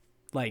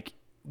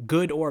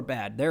good or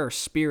bad. There are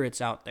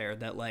spirits out there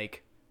that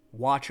like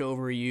watch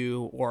over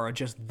you or are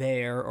just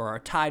there or are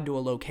tied to a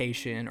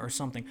location or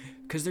something,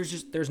 because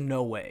there's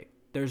no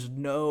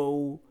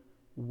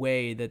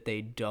way that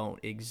they don't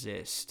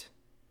exist.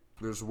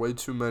 There's just way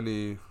too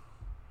many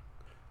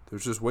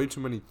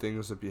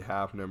things that be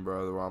happening,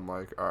 bro, where I'm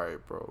like, all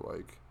right, bro,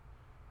 like,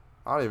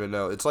 I don't even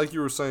know. It's like you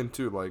were saying,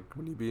 too, like,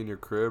 when you be in your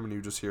crib and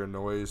you just hear a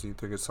noise and you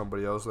think it's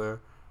somebody else there.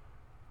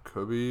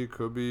 Could be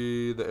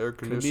the air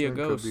conditioning.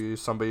 Could be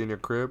somebody in your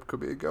crib. Could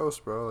be a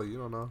ghost, bro. Like, you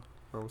don't know.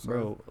 You know what I'm saying?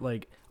 Bro,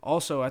 like,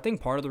 Also, I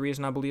think part of the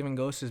reason I believe in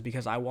ghosts is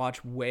because I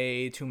watch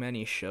way too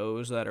many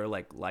shows that are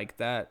like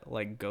that,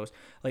 like ghosts.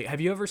 Like,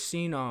 have you ever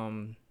seen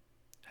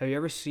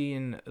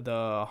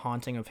The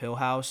Haunting of Hill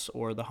House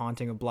or The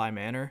Haunting of Bly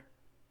Manor?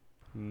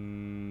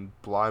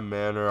 Bly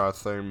Manor, I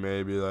think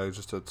maybe like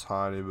just a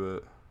tiny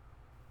bit.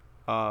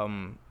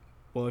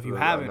 Well, if you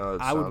But I haven't, know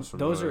it I would. sounds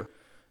familiar.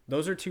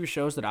 Those are two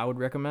shows that I would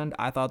recommend.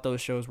 I thought those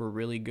shows were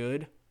really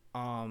good.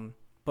 But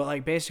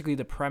like basically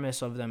the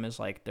premise of them is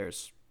like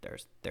there's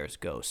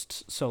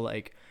ghosts. So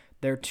like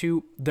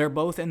they're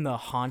both in the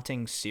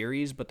Haunting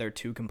series, but they're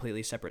two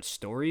completely separate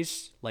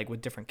stories, like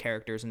with different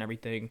characters and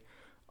everything.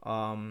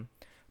 But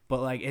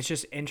like it's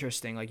just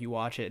interesting. Like you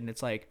watch it and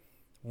it's like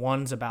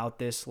one's about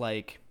this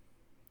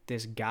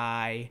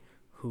guy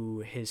who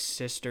his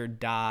sister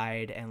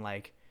died and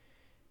like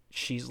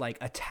she's like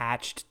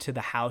attached to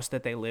the house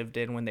that they lived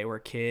in when they were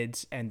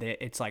kids and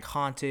it's like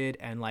haunted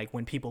and like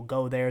when people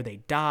go there they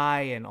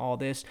die and all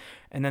this.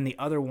 And then the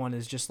other one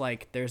is just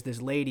like there's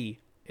this lady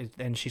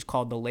and she's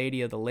called the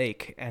Lady of the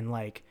Lake and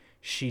like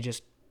she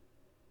just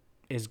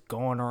is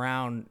going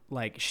around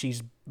like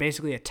she's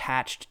basically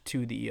attached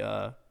to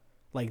the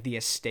like the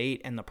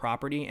estate and the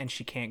property and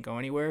she can't go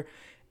anywhere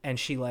and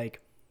she like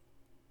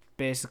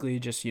basically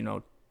just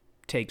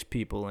takes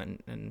people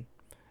and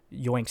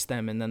yoinks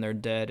them and then they're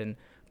dead. And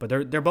but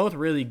they're both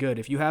really good.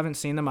 If you haven't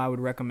seen them, I would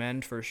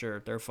recommend for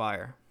sure. They're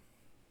fire.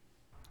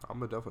 I'm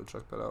gonna definitely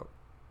check that out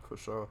for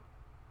sure.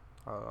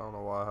 I don't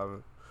know why I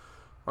haven't.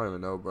 I don't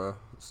even know, bro.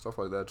 Stuff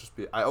like that just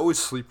be. I always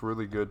sleep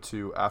really good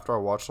too. After I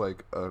watch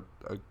like a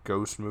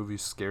ghost movie,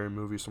 scary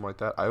movie, something like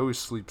that, I always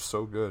sleep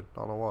so good. I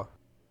don't know why.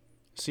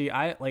 See,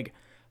 I like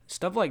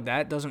stuff like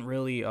that doesn't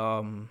really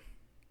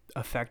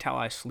affect how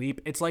I sleep.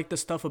 It's like the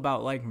stuff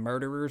about like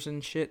murderers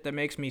and shit that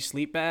makes me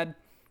sleep bad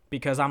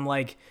because I'm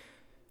like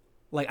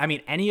I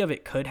mean any of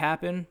it could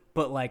happen,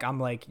 but like I'm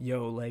like,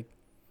 yo, like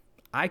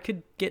I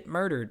could get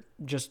murdered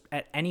just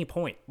at any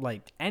point.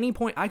 Like any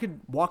point I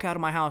could walk out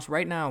of my house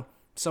right now,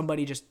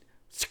 somebody just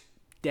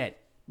dead.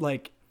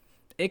 Like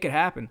it could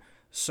happen.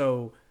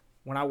 So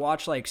when I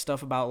watch like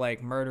stuff about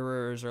like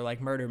murderers or like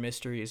murder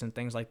mysteries and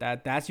things like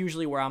that, that's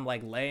usually where I'm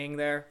like laying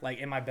there, like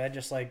in my bed,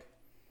 just like,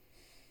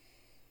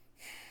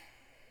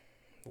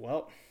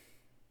 well,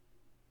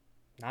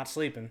 not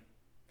sleeping.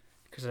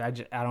 Because I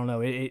don't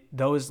know.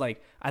 Those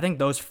like, I think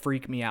those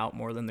freak me out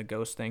more than the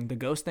ghost thing. The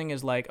ghost thing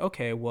is like,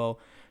 okay,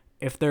 well,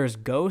 if there's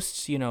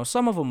ghosts,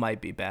 some of them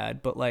might be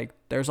bad, but like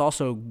there's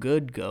also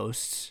good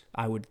ghosts,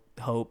 I would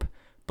hope.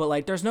 But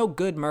like there's no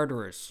good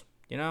murderers,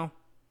 Like, no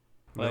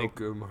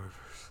good murders.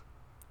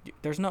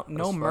 There's no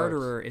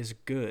murderer is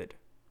good.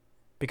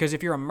 Because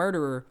if you're a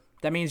murderer,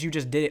 that means you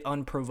just did it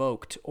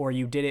unprovoked or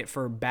you did it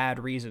for bad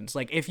reasons.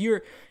 Like if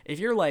you're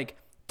like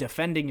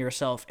defending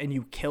yourself and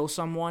you kill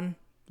someone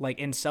like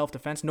in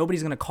self-defense,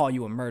 nobody's going to call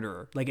you a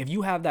murderer. Like if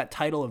you have that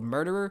title of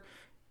murderer,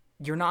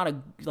 you're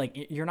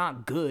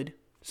not good.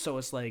 So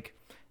it's like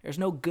there's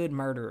no good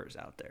murderers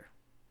out there.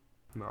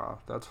 Nah,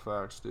 that's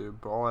facts, dude.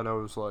 But all I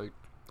know is like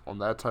on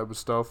that type of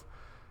stuff,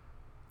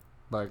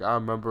 like I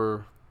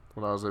remember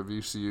when I was at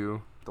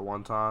VCU the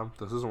one time.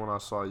 This isn't when I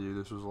saw you.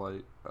 This was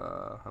like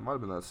it might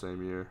have been that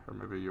same year or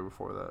maybe a year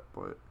before that.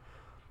 But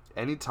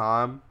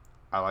anytime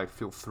I like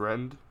feel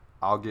threatened,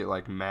 I'll get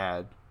like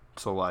mad.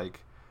 So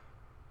like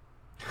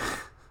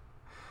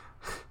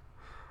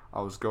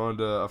I was going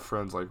to a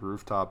friend's like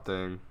rooftop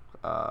thing.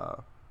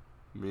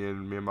 Me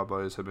and my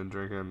buddies had been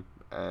drinking,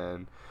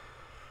 and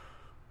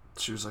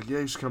she was like, "Yeah,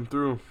 you should come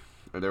through."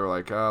 And they were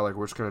like, like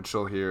we're just gonna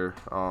chill here,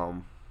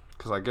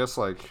 cause I guess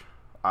like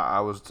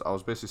I was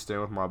basically staying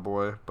with my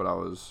boy, but I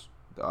was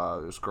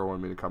this girl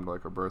wanted me to come to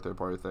like her birthday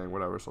party thing,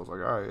 whatever. So I was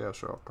like, all right, yeah,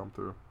 sure, I'll come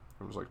through.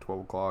 It was like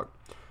 12 o'clock,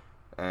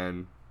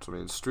 and so I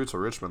mean, streets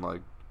of Richmond,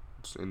 like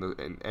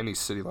in any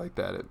city like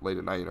that late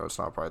at night, it's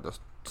not probably the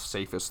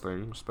safest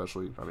thing,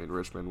 especially I mean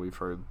Richmond. We've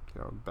heard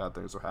bad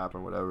things have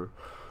happened, whatever,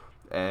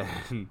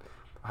 and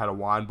I had a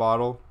wine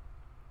bottle.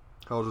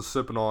 I was just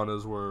sipping on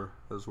as we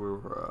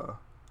were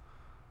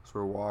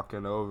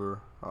walking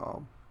over,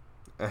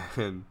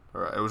 and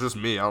it was just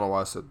me. I don't know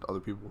why I said other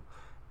people,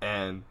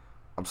 and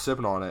I'm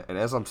sipping on it. And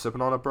as I'm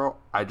sipping on it, bro,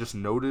 I just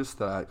noticed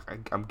that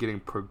I'm getting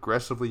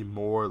progressively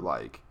more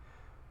like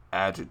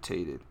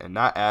agitated, and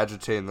not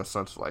agitated in the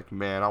sense of like,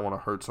 man, I want to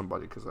hurt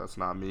somebody because that's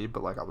not me.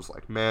 But like I was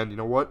like, man, you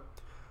know what?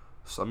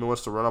 Somebody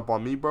wants to run up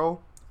on me,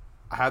 bro.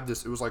 I had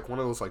this. It was like one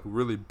of those like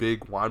really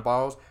big wine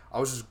bottles. I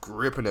was just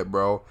gripping it,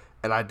 bro.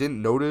 And I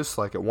didn't notice,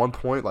 like, at one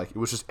point, like, it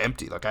was just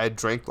empty. Like, I had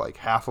drank, like,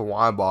 half a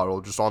wine bottle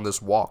just on this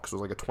walk. So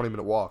it was, like, a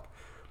 20-minute walk.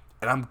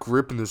 And I'm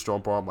gripping this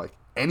joint, bro. I'm like,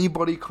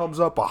 anybody comes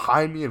up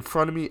behind me, in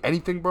front of me,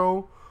 anything,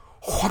 bro,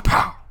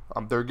 whoop-pow.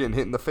 They're getting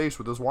hit in the face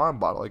with this wine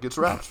bottle. Like, it's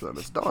wraps for them.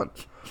 It's done.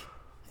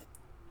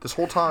 This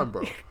whole time,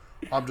 bro.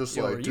 I'm just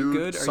like, are you dude,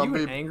 good? Are you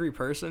an angry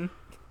person?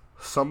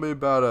 Somebody's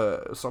about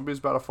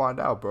to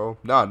find out, bro.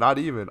 Nah, not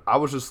even. I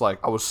was just,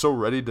 like, I was so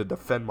ready to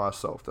defend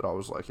myself that I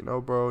was like,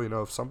 bro,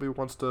 if somebody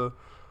wants to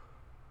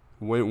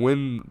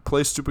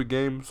play stupid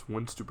games,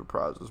 win stupid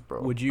prizes,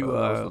 bro. Would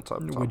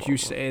you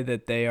say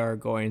that they are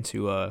going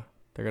to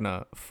they're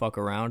gonna fuck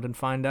around and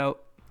find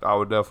out? I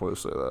would definitely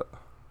say that.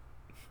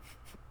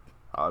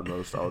 I would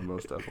most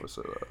definitely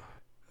say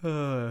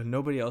that.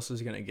 Nobody else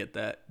is gonna get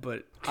that,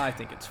 but I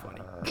think it's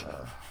funny.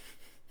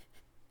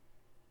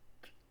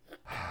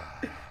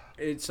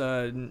 It's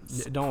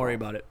don't worry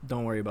about it.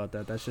 Don't worry about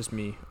that. That's just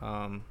me.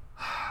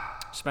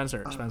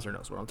 Spencer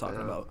knows what I'm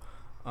talking about.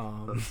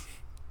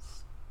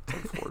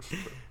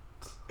 Unfortunate.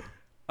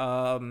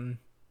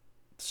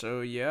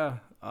 So yeah.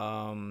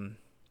 I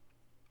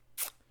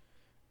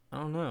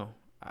don't know.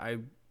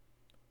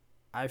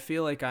 I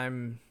feel like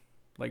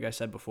like I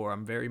said before,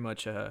 I'm very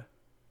much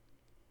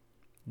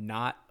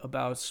not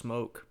about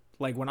smoke.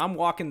 Like when I'm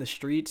walking the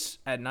streets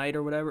at night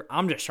or whatever,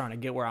 I'm just trying to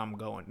get where I'm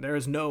going. There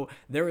is no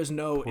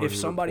if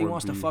somebody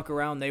wants to fuck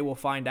around, they will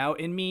find out.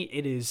 In me,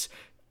 it is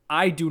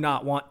I do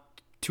not want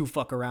to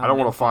fuck around. I don't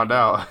want to find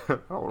out.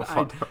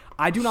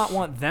 I do not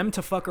want them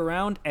to fuck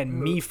around and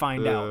me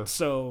find out.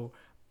 So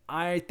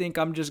I think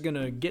I'm just going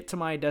to get to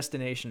my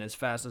destination as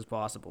fast as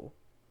possible.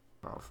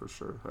 Oh, for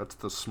sure. That's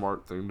the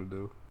smart thing to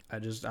do.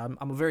 I'm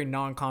a very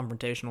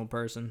non-confrontational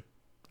person.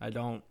 I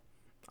don't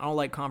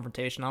like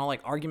confrontation. I don't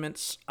like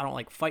arguments. I don't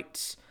like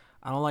fights.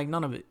 I don't like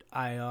none of it.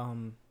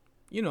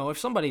 If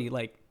somebody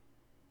like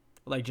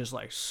just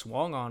like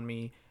swung on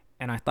me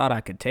and I thought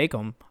I could take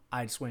them,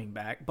 I'd swing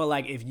back. But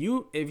like if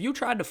you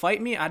tried to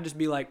fight me, I'd just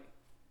be like,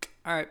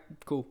 all right,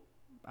 cool.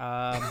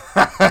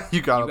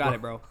 You got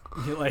it, bro.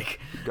 You're like,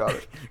 you got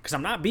it. Because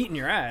I'm not beating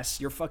your ass.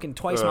 You're fucking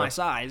twice my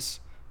size.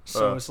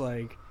 So it's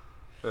like,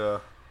 yeah.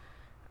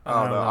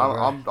 I don't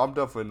know. I'm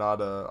definitely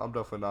not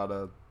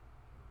a.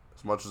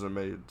 As much as it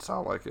may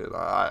sound like it,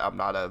 I'm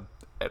not at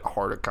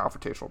heart a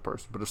confrontational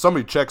person. But if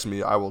somebody checks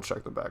me, I will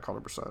check them back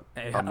 100%.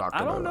 Hey,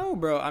 I don't know,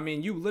 bro. I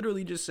mean, you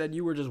literally just said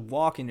you were just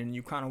walking and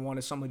you kind of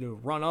wanted somebody to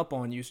run up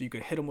on you so you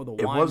could hit them with a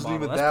wine bottle. It wasn't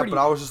even that, but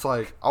I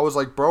was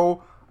like,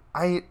 bro,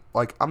 I'm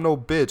no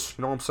bitch.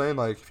 You know what I'm saying?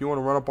 Like, if you want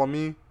to run up on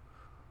me,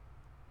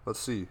 let's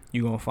see.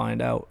 You gonna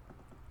find out.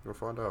 You'll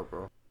find out,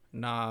 bro.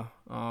 Nah.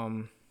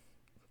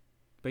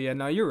 But yeah,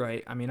 no, you're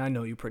right. I mean, I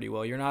know you pretty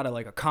well. You're not a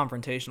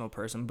confrontational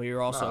person, but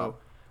you're also.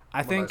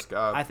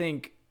 Nah, I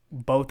think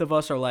both of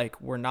us are like,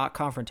 we're not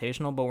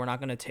confrontational, but we're not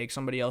gonna take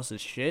somebody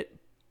else's shit.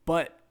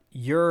 But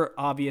you're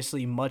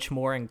obviously much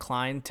more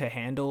inclined to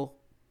handle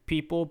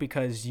people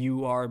because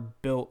you are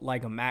built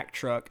like a Mack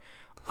truck.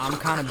 I'm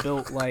kind of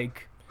built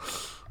like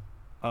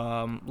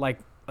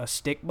a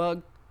stick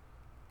bug.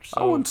 So,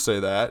 I wouldn't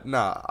say that.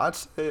 Nah,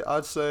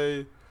 I'd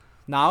say.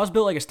 Nah, I was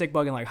built like a stick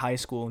bug in like high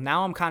school.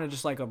 Now I'm kind of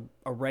just like a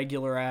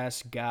regular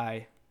ass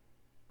guy.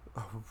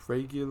 A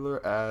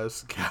regular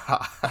ass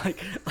guy.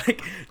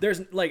 like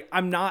there's like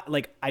I'm not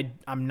like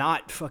I'm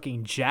not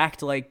fucking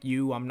jacked like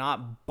you. I'm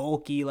not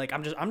bulky. Like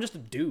I'm just a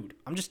dude.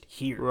 I'm just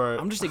here. Right.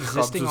 I'm just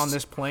existing on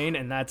this plane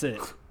and that's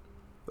it.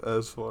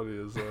 That's funny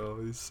as hell.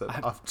 He said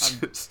I'm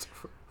just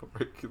a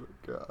regular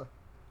guy.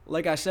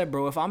 Like I said,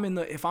 bro, if I'm in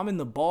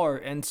the bar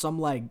and some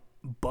like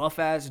buff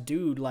ass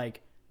dude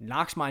like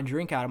knocks my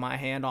drink out of my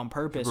hand on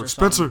purpose or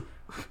Spencer.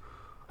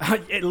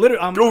 something. If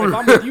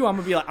I'm with you, I'm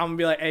gonna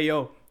be like, hey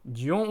yo,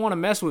 you don't want to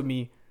mess with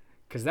me,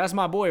 cause that's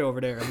my boy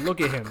over there.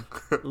 Look at him.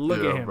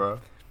 Look at him. Bro.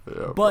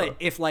 Yeah, but bro.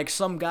 if like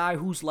some guy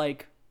who's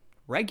like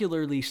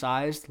regularly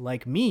sized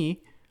like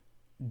me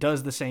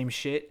does the same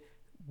shit,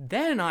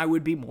 then I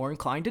would be more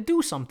inclined to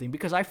do something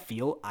because I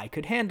feel I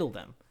could handle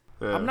them.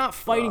 Yeah, I'm not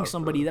fighting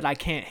somebody that I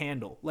can't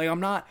handle. Like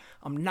I'm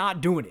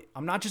not doing it.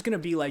 I'm not just gonna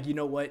be like, you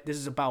know what, this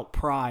is about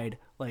pride.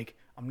 Like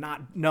I'm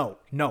not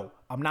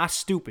I'm not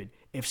stupid.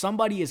 If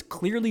somebody is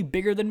clearly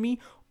bigger than me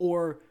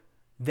or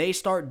they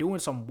start doing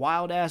some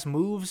wild ass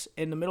moves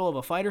in the middle of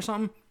a fight or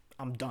something,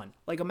 I'm done.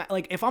 Like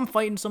if I'm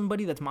fighting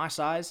somebody that's my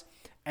size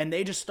and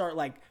they just start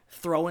like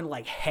throwing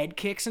like head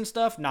kicks and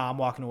stuff, nah, I'm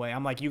walking away.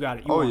 I'm like, you got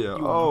it.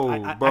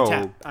 Bro.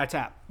 I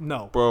tap.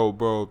 No.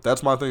 Bro,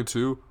 that's my thing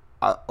too.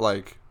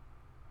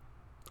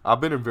 I've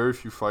been in very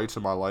few fights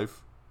in my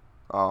life.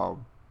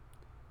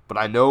 But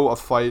I know a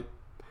fight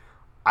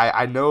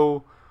I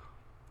know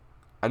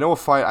a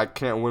fight I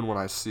can't win when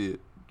I see it.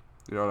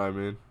 You know what I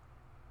mean?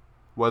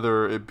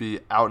 Whether it be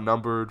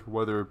outnumbered,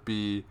 whether it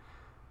be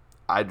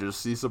I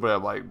just see somebody,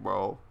 I'm like,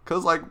 bro.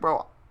 Because, like,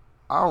 bro,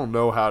 I don't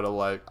know how to,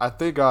 like, I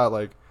think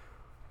I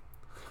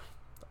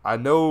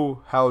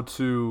know how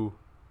to,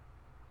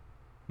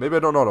 maybe I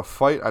don't know how to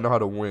fight, I know how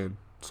to win.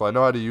 So I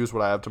know how to use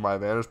what I have to my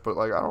advantage, but,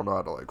 like, I don't know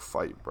how to, like,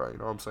 fight, bro. You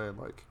know what I'm saying?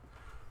 Like,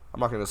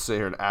 I'm not going to sit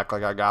here and act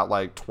like I got,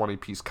 like,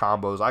 20-piece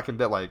combos. I can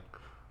get, like,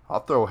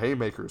 I'll throw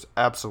haymakers.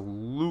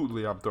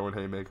 Absolutely, I'm throwing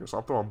haymakers.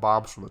 I'm throwing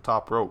bombs from the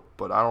top rope,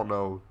 but I don't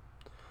know.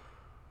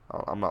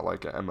 I'm not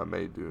like an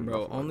MMA dude.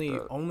 Bro,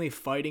 only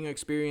fighting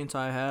experience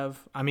I have.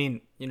 I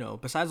mean, you know,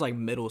 besides like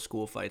middle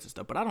school fights and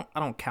stuff, but I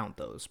don't count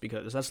those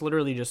because that's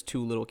literally just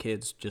two little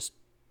kids just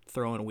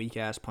throwing weak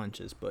ass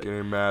punches. But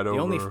getting mad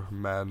over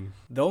Madden.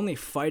 The only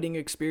fighting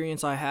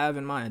experience I have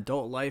in my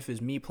adult life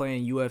is me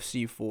playing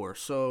UFC 4.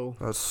 So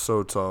that's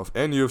so tough.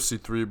 And UFC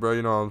 3, bro.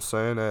 You know what I'm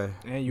saying? Hey,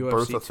 and UFC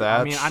Bertha 2. Thatch.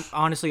 I mean,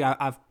 honestly,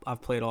 I've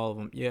played all of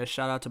them. Yeah,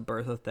 shout out to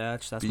Bertha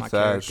Thatch. That's my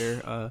Thatch.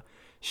 character.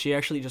 She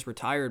actually just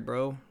retired,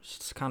 bro.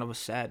 It's kind of a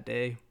sad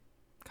day.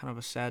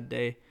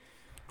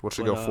 What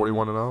you But, go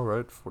 41-0,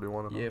 right?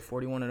 41-0. Yeah,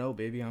 41-0,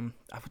 baby. And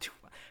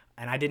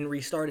I didn't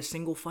restart a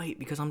single fight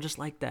because I'm just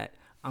like that.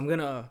 I'm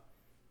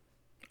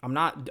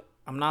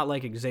not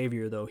like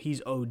Xavier though.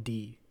 He's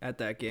OD at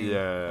that game.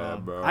 Yeah,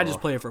 bro. I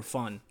just play it for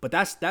fun. But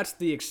that's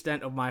the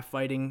extent of my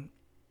fighting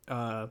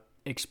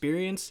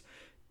experience.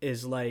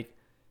 Is like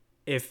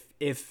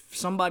if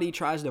somebody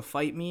tries to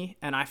fight me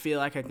and I feel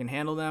like I can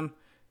handle them,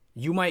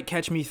 you might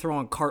catch me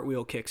throwing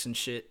cartwheel kicks and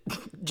shit,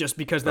 just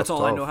because that's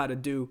all I know how to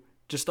do.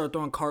 Just start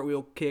throwing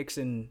cartwheel kicks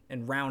and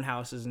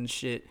roundhouses and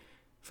shit.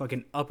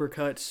 Fucking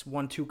uppercuts,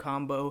 1-2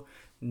 combo.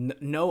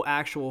 No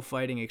actual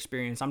fighting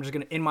experience. I'm just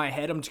going to, in my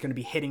head, I'm just going to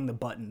be hitting the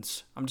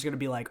buttons. I'm just going to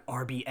be like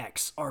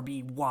RBX,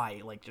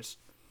 RBY. Like just.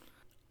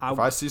 If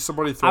I see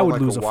somebody throw like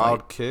a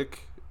wild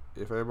kick,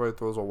 if anybody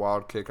throws a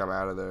wild kick, I'm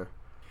out of there.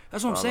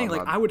 That's what I'm saying.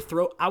 Like I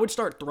would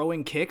start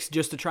throwing kicks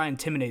just to try and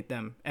intimidate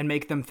them and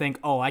make them think,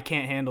 oh, I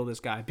can't handle this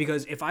guy.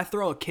 Because if I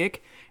throw a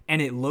kick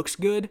and it looks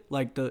good,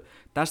 like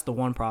that's the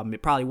one problem.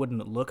 It probably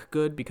wouldn't look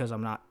good because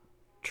I'm not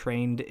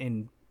trained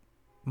in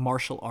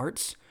martial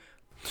arts.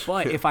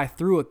 But if I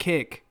threw a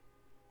kick,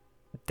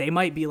 they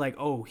might be like,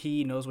 oh,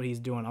 he knows what he's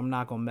doing. I'm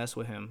not gonna mess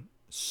with him.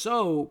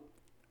 So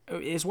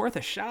it's worth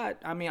a shot.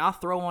 I mean, I'll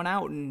throw one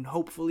out and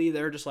hopefully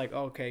they're just like,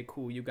 okay,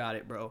 cool, you got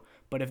it, bro.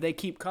 But if they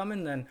keep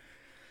coming, then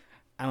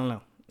I don't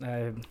know.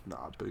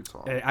 Big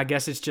time. I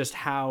guess it's just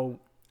how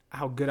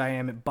good I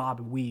am at bob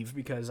and weave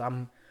because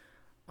I'm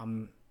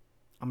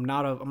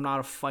not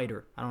a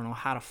fighter. I don't know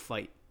how to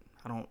fight.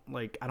 I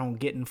don't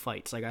get in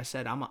fights. Like I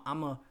said, I'm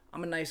a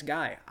nice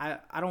guy.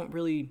 I don't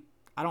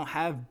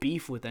have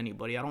beef with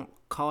anybody. I don't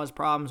cause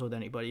problems with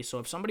anybody. So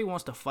if somebody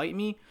wants to fight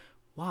me,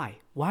 why?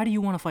 Why do you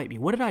want to fight me?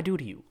 What did I do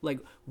to you? Like,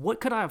 what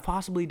could I have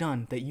possibly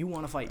done that you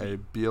want to fight me? Hey,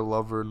 be a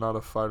lover, not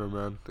a fighter,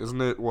 man. Isn't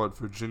it what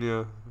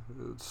Virginia?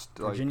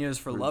 Virginia's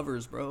for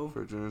lovers, bro.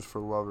 Virginia's for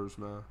lovers,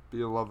 man.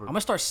 Be a lover. I'm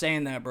gonna start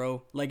saying that,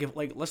 bro. Like if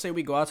let's say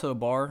we go out to the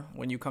bar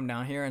when you come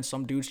down here and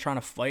some dude's trying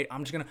to fight,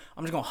 I'm just gonna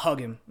hug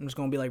him. I'm just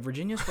gonna be like,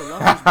 Virginia's for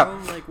lovers,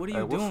 bro. Like, what are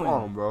you doing? What's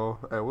wrong, bro?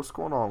 Hey, what's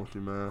going on with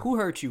you, man? Who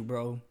hurt you,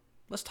 bro?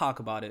 Let's talk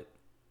about it.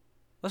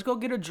 Let's go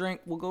get a drink.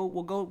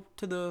 We'll go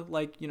to the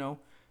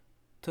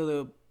to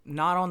the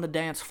not on the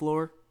dance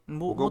floor,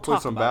 and we'll play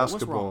talk some about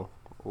basketball.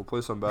 We'll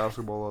play some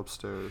basketball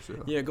upstairs.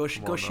 Yeah. Go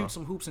shoot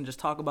some hoops and just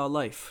talk about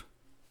life.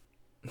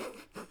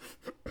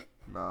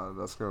 Nah,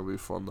 that's gonna be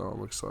fun though.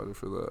 I'm excited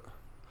for that.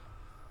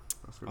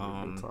 That's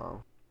gonna be a good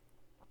time.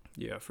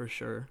 Yeah, for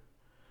sure.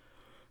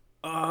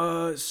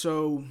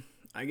 So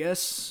I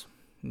guess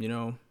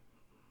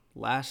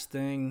last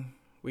thing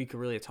we could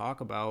really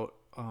talk about.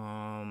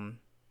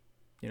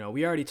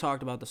 We already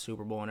talked about the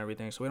Super Bowl and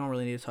everything, so we don't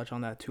really need to touch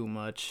on that too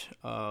much.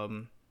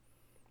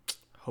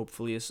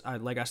 Hopefully it's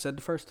like I said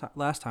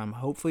last time.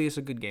 Hopefully it's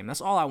a good game.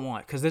 That's all I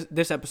want because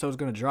this episode is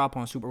gonna drop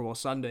on Super Bowl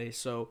Sunday.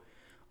 So,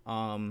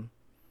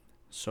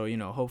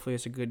 hopefully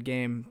it's a good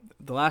game.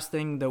 The last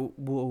thing that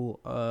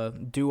we'll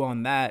do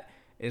on that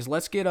is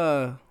let's get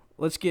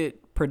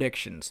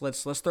predictions.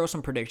 Let's throw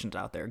some predictions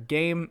out there.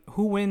 Game,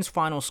 who wins,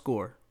 final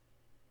score.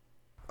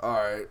 All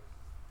right.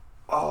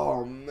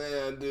 Oh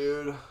man,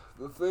 dude.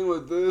 The thing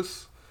with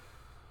this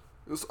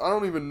is I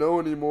don't even know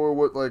anymore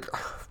what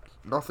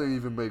nothing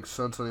even makes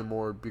sense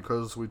anymore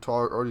because we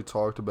already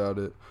talked about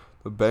it.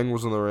 The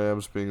Bengals and the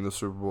Rams being in the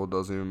Super Bowl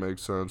doesn't even make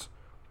sense.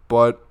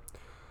 But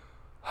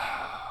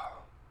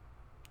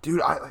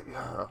dude,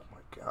 oh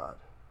my god.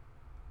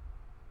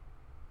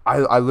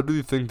 I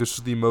literally think this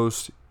is the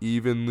most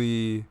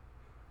evenly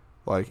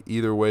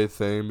either way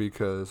thing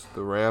because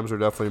the Rams are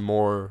definitely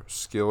more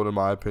skilled in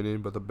my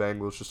opinion, but the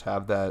Bengals just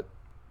have that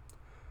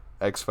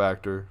X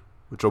factor.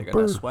 With Joe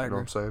Burr, you know what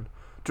I'm saying?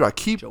 Dude, I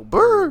keep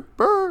Burr.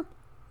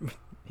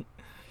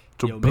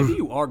 Yo, maybe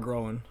you are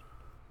growing.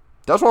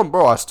 That's why,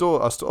 bro. I still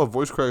have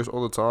voice cracks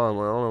all the time.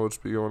 I don't know what's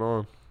been going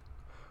on.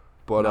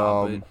 But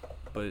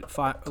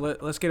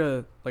let's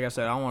get like I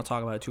said, I don't want to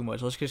talk about it too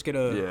much. Let's just get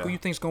who you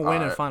think's gonna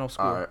win and final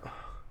score. All right.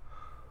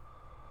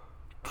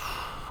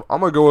 I'm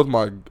gonna go with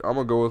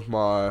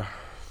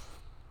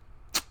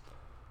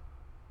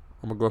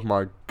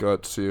my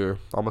guts here.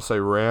 I'm gonna say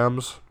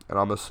Rams, and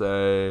I'm gonna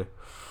say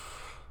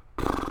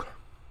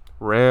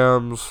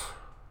Rams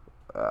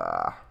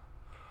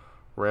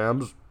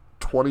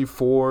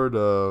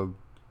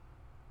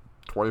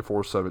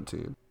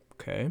 24-17.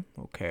 Okay.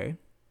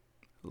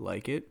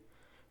 Like it.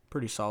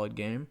 Pretty solid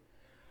game.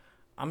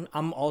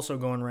 I'm also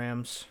going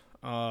Rams.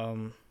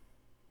 I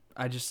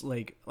just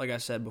like I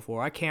said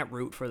before, I can't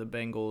root for the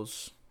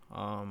Bengals.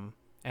 And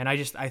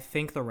I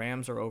think the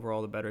Rams are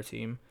overall the better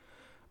team.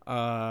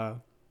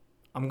 I'm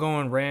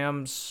going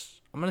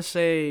Rams. I'm going to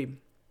say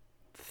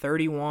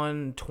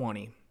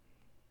 31-20.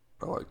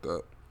 I like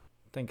that.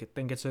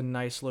 Think it's a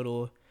nice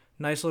little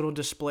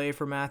display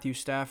for Matthew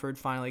Stafford.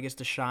 Finally gets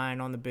to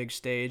shine on the big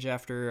stage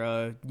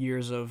after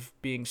years of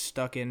being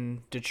stuck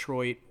in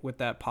Detroit with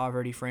that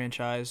poverty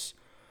franchise.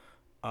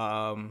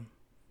 But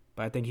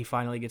I think he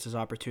finally gets his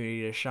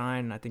opportunity to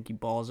shine. I think he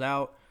balls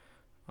out.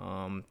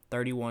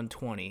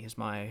 31-20 is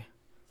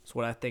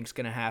what I think's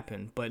gonna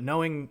happen. But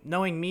knowing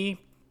me,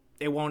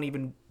 it won't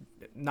even,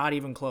 not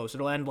even close.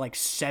 It'll end like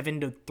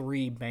 7-3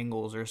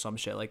 Bengals or some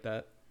shit like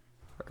that.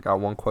 I got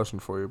one question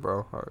for you,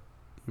 bro. Are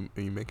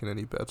you making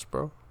any bets,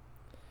 bro?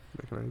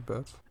 Making any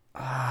bets?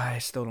 I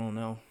still don't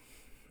know.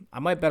 I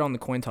might bet on the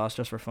coin toss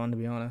just for fun, to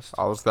be honest.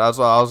 That's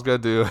what I was gonna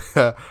do.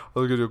 I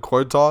was gonna do a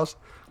coin toss,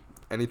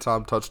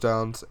 anytime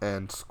touchdowns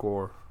and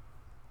score.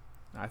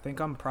 I think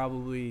I'm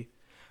probably,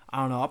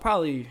 I don't know.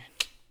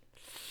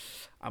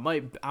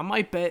 I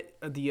might bet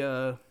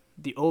the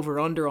over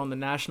under on the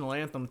national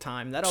anthem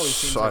time. That always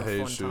seems like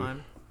a fun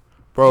time.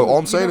 Bro, all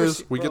I'm saying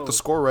is we get the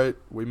score right,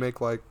 we make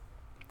like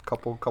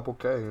couple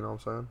K, you know what I'm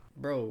saying?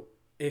 Bro,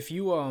 if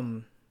you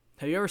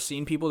have you ever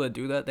seen people that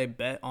do that? They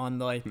bet on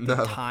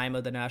the time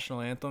of the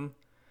national anthem.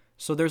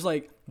 So there's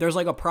like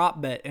a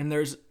prop bet, and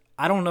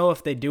I don't know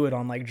if they do it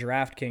on like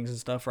DraftKings and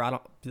stuff,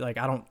 or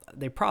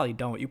they probably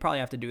don't. You probably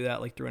have to do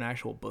that like through an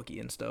actual bookie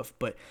and stuff.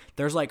 But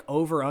there's like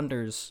over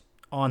unders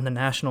on the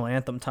national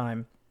anthem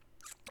time,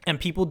 and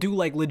people do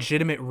like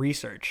legitimate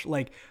research.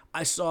 Like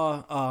I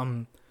saw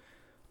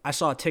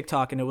a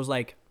TikTok, and it was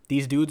like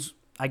these dudes,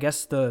 I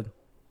guess the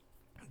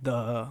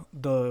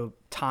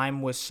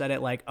time was set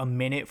at like a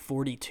minute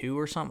 42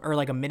 or something, or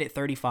like a minute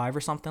 35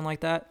 or something like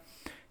that.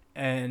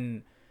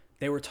 And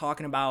they were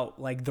talking about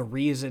like the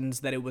reasons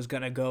that it was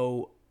going to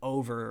go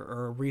over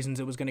or reasons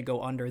it was going to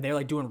go under. They were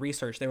like doing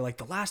research. They were like,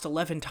 the last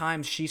 11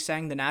 times she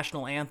sang the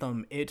national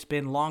anthem, it's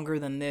been longer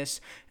than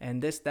this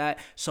and this, that.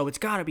 So it's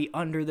got to be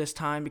under this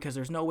time because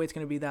there's no way it's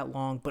going to be that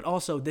long. But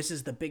also this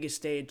is the biggest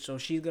stage, so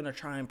she's going to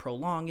try and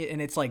prolong it.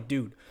 And it's like,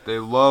 dude. They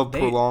love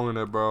prolonging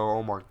it, bro.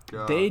 Oh my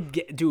God. They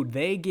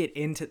get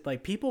into,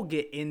 like, people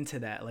get into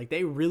that. Like,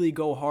 they really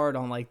go hard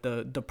on like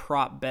the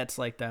prop bets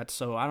like that.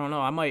 So I don't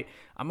know. I might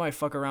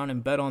fuck around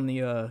and bet on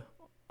the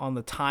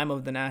time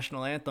of the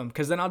national anthem,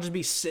 because then I'll just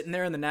be sitting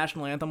there in the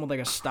national anthem with like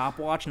a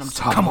stopwatch, and I'm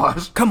just like,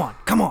 come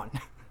on.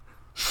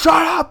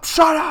 Shut up,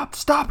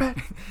 stop it.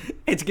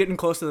 It's getting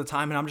close to the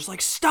time, and I'm just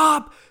like,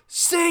 stop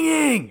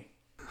singing.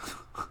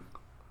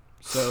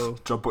 So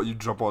you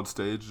jump on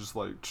stage, just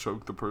like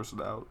choke the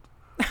person out.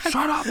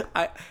 Shut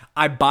up.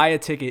 I buy a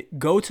ticket,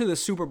 go to the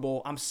Super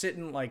Bowl. I'm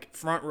sitting like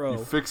front row.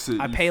 You fix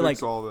it. I pay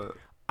like all that.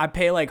 I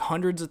pay like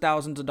hundreds of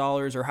thousands of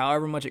dollars or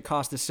however much it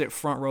costs to sit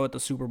front row at the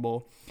Super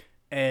Bowl.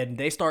 And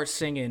they start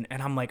singing,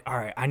 and I'm like, all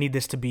right, I need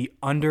this to be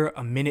under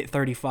a minute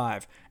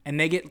 35. And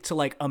they get to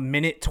like a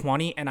minute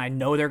 20, and I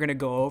know they're gonna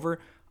go over.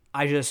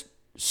 I just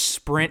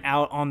sprint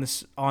out on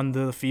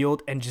the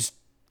field and just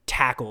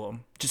tackle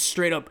them, just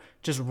straight up,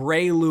 just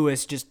Ray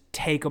Lewis, just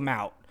take them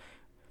out.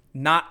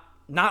 Not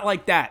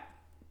like that.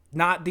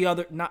 Not the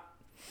other. Not.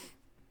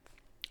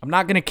 I'm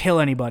not gonna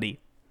kill anybody,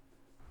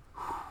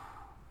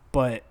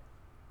 but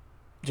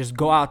just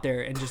go out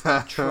there and just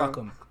truck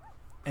them.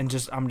 And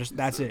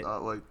that's it.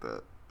 Not like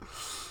that.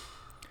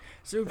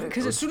 So,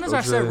 because as soon as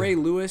I said Ray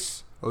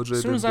Lewis,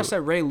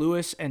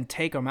 and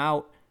take him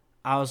out,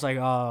 I was like,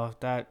 oh,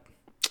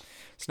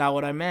 it's not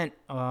what I meant.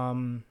 I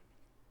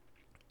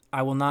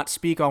will not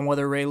speak on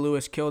whether Ray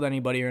Lewis killed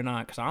anybody or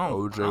not, because I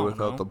don't without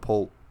know. the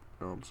pulp.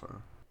 You know what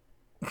I'm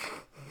saying?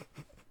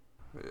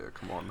 Yeah,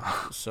 come on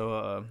now.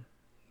 So,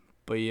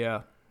 but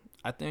yeah,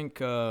 I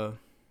think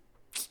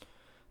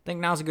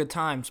now's a good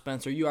time,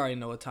 Spencer. You already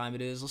know what time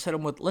it is. Let's hit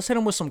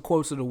him with some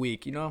quotes of the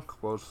week, you know?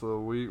 Quotes of the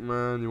week,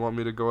 man. You want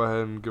me to go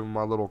ahead and give him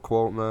my little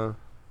quote, man?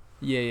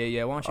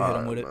 Yeah. Why don't you hit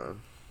him with it?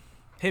 Man.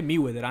 Hit me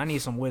with it. I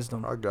need some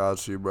wisdom. I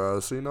got you, bro.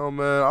 So,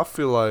 man, I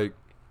feel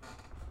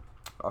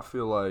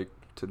like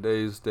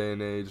today's day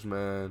and age,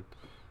 man,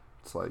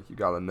 it's like you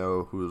gotta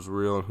know who's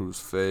real and who's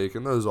fake,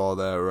 and there's all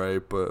that,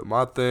 right? But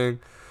my thing,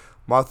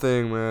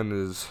 man,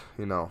 is,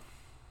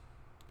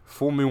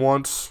 fool me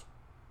once,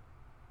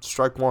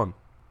 strike one.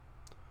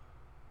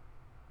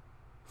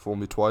 Fool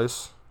me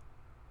twice,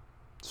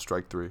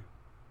 strike three. You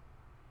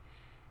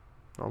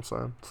know what I'm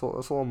saying? It's a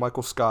little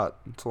Michael Scott.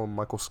 It's a little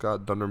Michael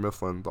Scott, Dunder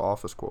Mifflin, The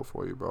Office quote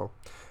for you, bro.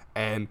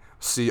 And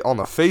see, on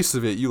the face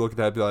of it, you look at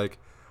that and be like,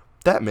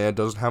 that man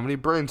doesn't have any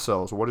brain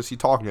cells. What is he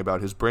talking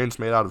about? His brain's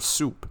made out of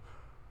soup.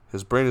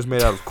 His brain is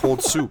made out of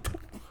cold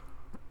soup.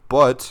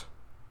 But,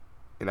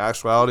 in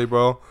actuality,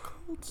 bro,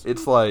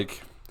 it's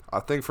like, I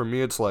think for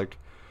me, it's like,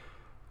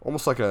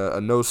 almost like a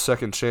no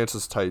second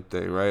chances type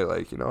thing, right?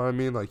 Like, you know what I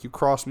mean? Like, you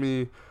crossed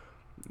me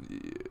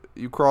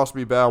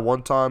bad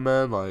one time,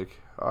 man. Like,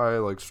 all right,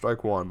 like,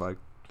 strike one. Like,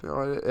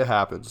 it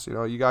happens.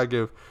 You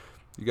gotta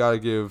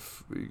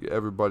give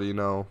everybody,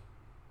 another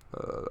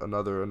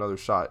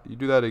shot. You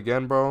do that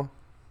again, bro,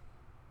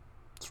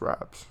 it's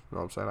raps. You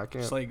know what I'm saying? I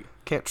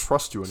can't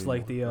trust you anymore.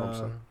 It's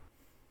like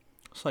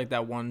it's like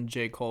that one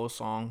J. Cole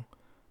song,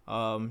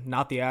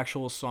 not the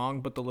actual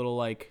song, but the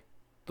little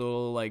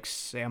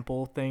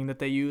sample thing that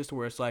they used,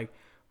 where it's like,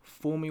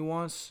 fool me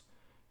once,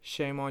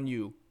 shame on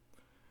you.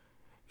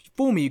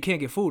 Fool me, you can't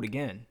get fooled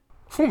again.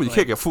 Fool me, you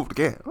can't get fooled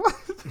again.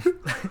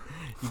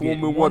 Fool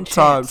me one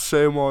time,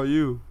 shame on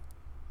you.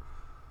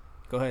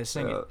 Go ahead,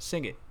 sing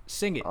it.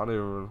 I don't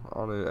even,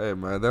 hey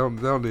man, they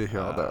don't need to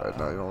hear all that right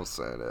now. You know what I'm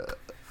saying?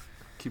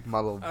 Keep my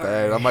little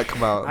bag. Right. I might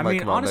come out.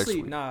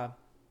 Honestly, next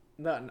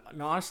week.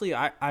 honestly,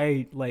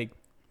 I like,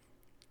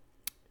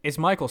 it's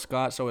Michael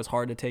Scott, so it's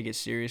hard to take it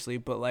seriously.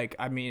 But like,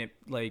 I mean,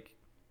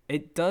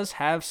 it does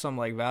have some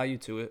like value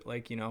to it.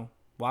 Like, you know,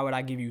 why would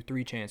I give you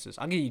 3 chances?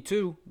 I'll give you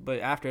 2, but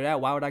after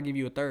that, why would I give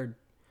you a third?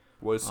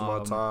 Wasting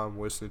my time,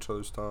 wasting each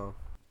other's time.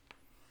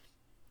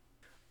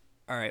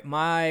 All right,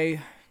 my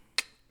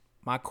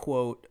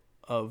quote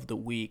of the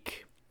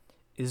week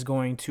is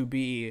going to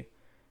be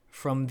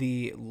from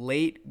the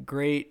late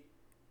great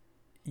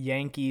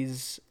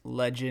Yankees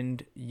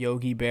legend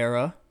Yogi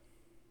Berra,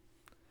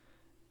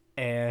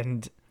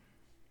 and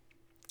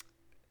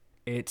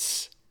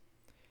it's,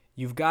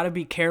 you've got to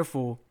be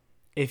careful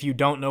if you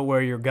don't know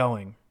where you're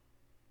going,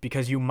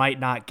 because you might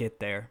not get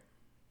there.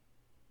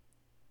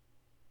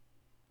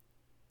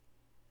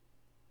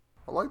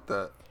 I like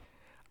that.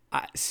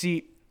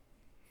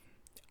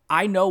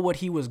 I know what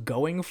he was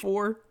going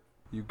for,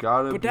 You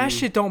gotta. but that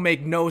shit don't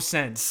make no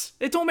sense.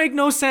 It don't make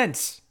no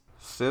sense.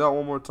 Say that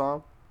one more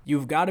time.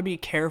 You've got to be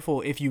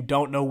careful if you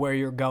don't know where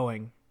you're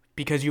going,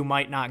 because you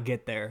might not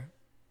get there.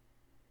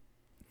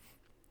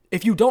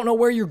 If you don't know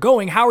where you're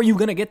going, how are you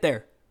going to get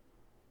there?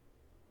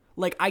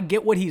 Like, I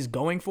get what he's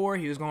going for.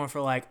 He was going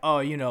for, like, oh,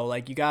 you know,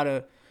 like, you got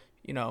to,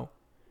 you know,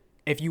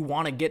 if you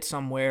want to get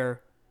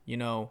somewhere, you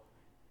know,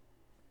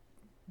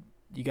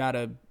 you got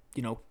to,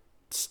 you know,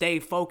 stay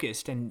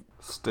focused and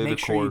make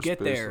sure you get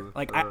there.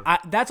 Like, I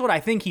that's what I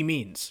think he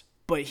means.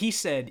 But he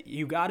said,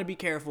 you got to be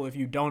careful if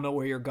you don't know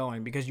where you're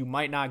going, because you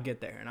might not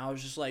get there. And I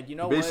was just like, you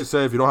know what? Basically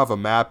say if you don't have a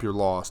map, you're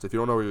lost. If you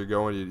don't know where you're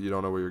going, you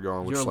don't know where you're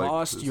going. You're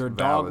lost, you're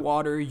dog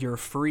water, you're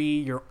free,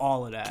 you're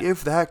all of that.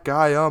 Give that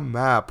guy a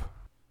map.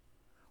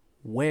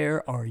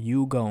 Where are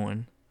you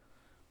going?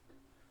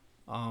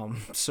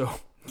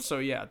 So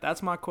yeah,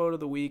 that's my quote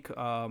of the week.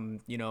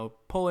 You know,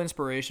 pull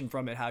inspiration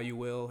from it how you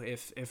will.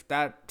 If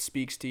that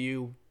speaks to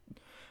you,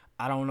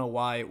 I don't know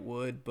why it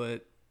would,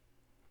 but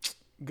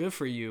good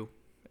for you.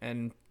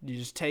 And you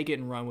just take it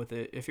and run with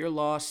it. If you're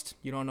lost,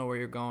 you don't know where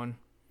you're going,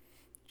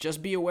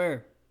 just be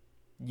aware.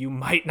 You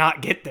might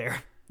not get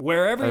there.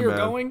 Wherever you're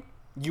going,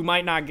 you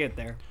might not get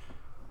there.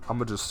 I'm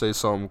going to just say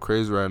something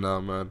crazy right now,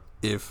 man.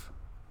 If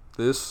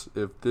this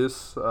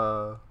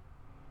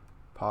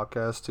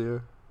podcast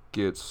here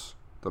gets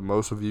the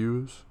most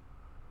views,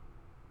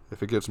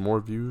 if it gets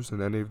more views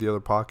than any of the other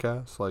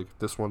podcasts, like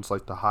this one's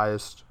like the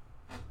highest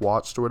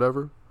watched or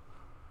whatever,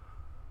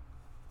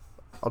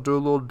 I'll do a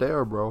little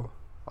dare, bro.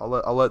 I'll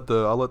let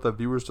the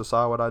viewers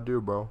decide what I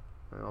do, bro.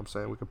 You know what I'm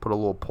saying? We can put a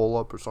little pull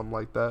up or something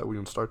like that. We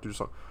can start to do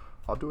something.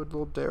 I'll do a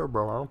little dare,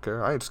 bro. I don't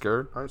care. I ain't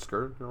scared. You know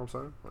what I'm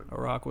saying? Like, I'll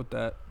rock with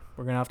that.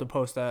 We're gonna have to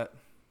post that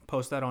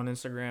on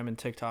Instagram and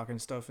TikTok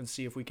and stuff, and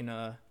see if we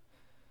can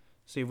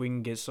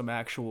get some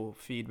actual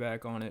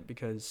feedback on it,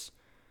 because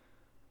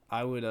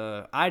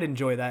I'd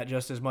enjoy that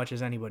just as much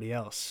as anybody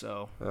else.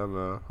 So yeah,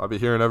 man. I'll be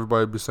hearing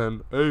everybody be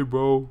saying, "Hey,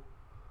 bro,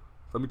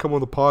 let me come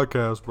on the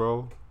podcast,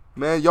 bro."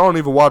 Man, y'all don't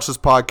even watch this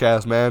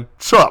podcast, man.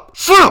 Shut up.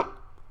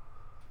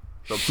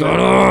 Shut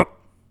up.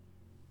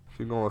 If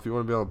you want to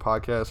be on the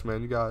podcast,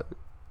 man, you got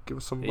give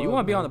us some. Yeah, you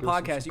want to be on the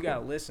podcast, you gotta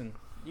listen.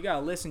 You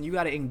gotta listen. You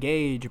gotta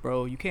engage,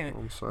 bro. You can't.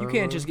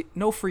 Just get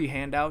no free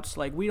handouts.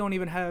 Like, we don't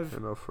even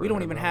have. We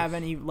don't even have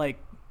any like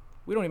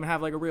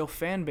a real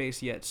fan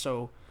base yet.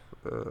 So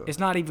it's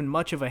not even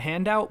much of a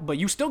handout. But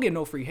you still get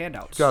no free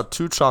handouts. You got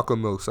 2 chocolate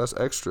milks. That's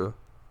extra. And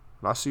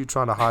I see you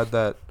trying to hide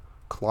that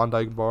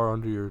Klondike bar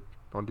under your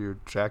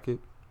jacket. You know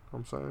what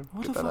I'm saying?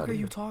 What the fuck are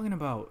you talking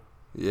about?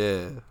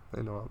 Yeah,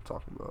 they know what I'm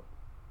talking about.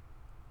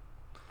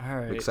 All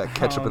right. Mix that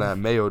ketchup and that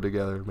mayo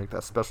together. Make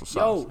that special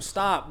sauce. Yo,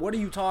 stop. What are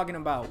you talking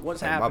about?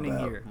 What's happening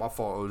here? My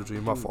fault, OG.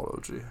 My fault,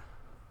 OG.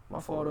 My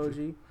fault,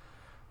 OG.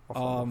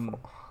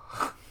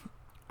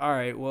 All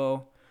right,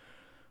 well,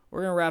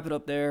 we're going to wrap it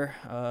up there.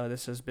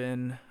 This has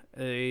been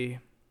I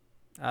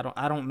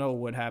don't know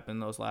what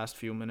happened those last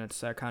few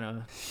minutes. That kind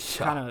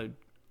of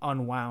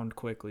unwound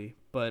quickly.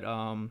 But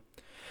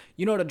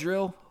you know the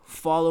drill.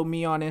 Follow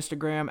me on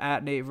Instagram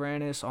at Nate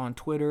Vranis, on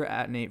Twitter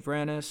at Nate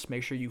Vranis.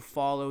 Make sure you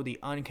follow the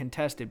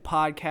Uncontested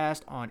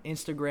Podcast on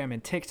Instagram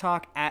and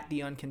TikTok at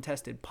the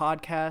Uncontested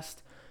Podcast.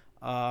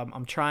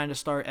 I'm trying to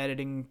start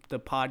editing the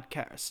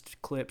podcast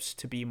clips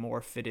to be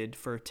more fitted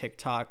for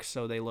TikTok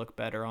so they look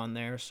better on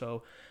there.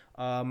 So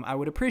I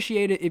would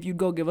appreciate it if you'd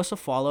go give us a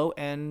follow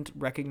and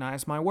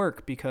recognize my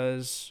work,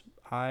 because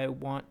I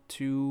want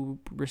to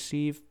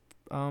receive,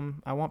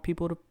 I want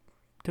people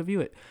to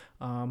view it.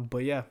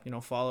 But yeah, you know,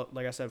 follow,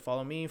 like I said,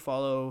 follow me,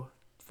 follow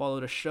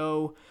the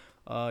show.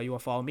 You want to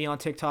follow me on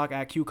TikTok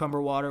at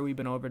Cucumber Water. We've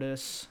been over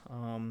this.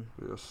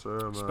 Yes, sir,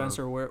 man.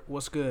 Spencer,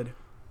 what's good?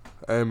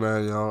 Hey,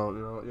 man, y'all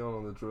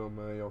know the drill,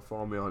 man. Y'all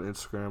follow me on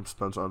Instagram,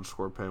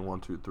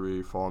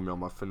 Spencer_Pain123. Follow me on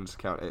my fitness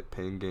account at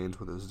Pain Gains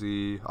with a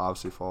Z.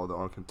 Obviously, follow the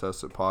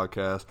Uncontested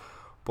Podcast,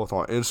 both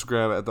on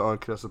Instagram at the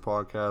Uncontested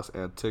Podcast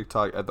and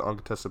TikTok at the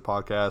Uncontested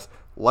Podcast.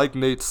 Like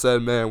Nate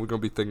said, man, we're gonna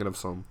be thinking of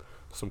some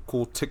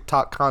cool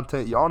TikTok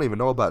content. Y'all don't even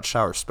know about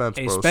Shower Spence,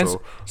 bro.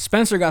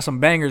 Spencer got some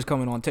bangers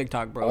coming on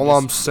TikTok, bro.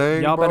 I'm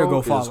saying, y'all bro, better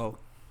go follow.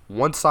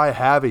 Once I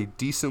have a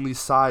decently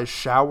sized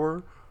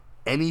shower,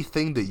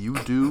 anything that you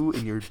do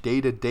in your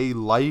day-to-day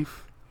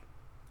life,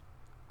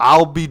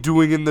 I'll be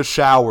doing in the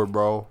shower,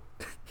 bro.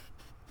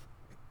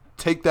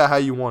 Take that how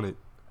you want it.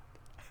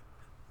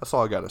 That's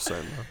all I gotta say,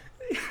 man.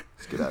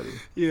 Let's get out of here.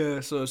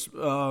 Yeah, so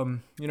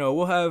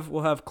we'll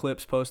have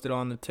clips posted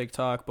on the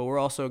TikTok, but we're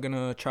also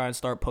gonna try and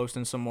start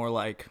posting some more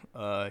like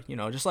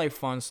just like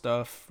fun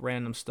stuff,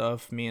 random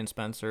stuff. Me and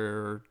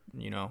Spencer,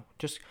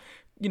 just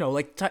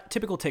like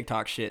typical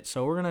TikTok shit.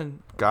 So we're gonna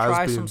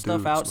try some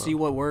stuff out, see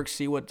what works,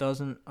 see what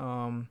doesn't.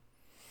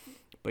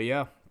 But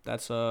yeah,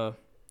 that's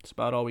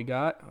about all we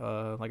got.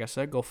 Like I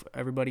said,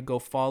 everybody go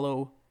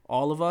follow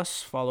all of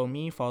us. Follow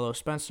me. Follow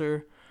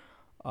Spencer.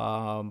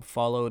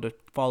 Follow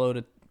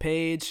the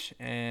page,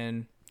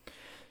 and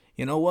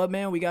you know what,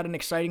 man, we got an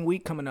exciting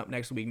week coming up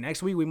next week.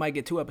 Next week we might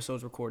get 2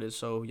 episodes recorded,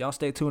 so y'all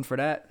stay tuned for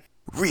that.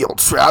 Real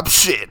trap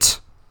shit.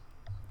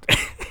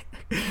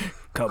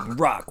 Come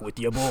rock with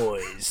your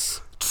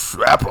boys,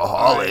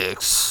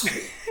 Trapaholics.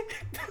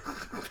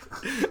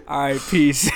 All right, peace.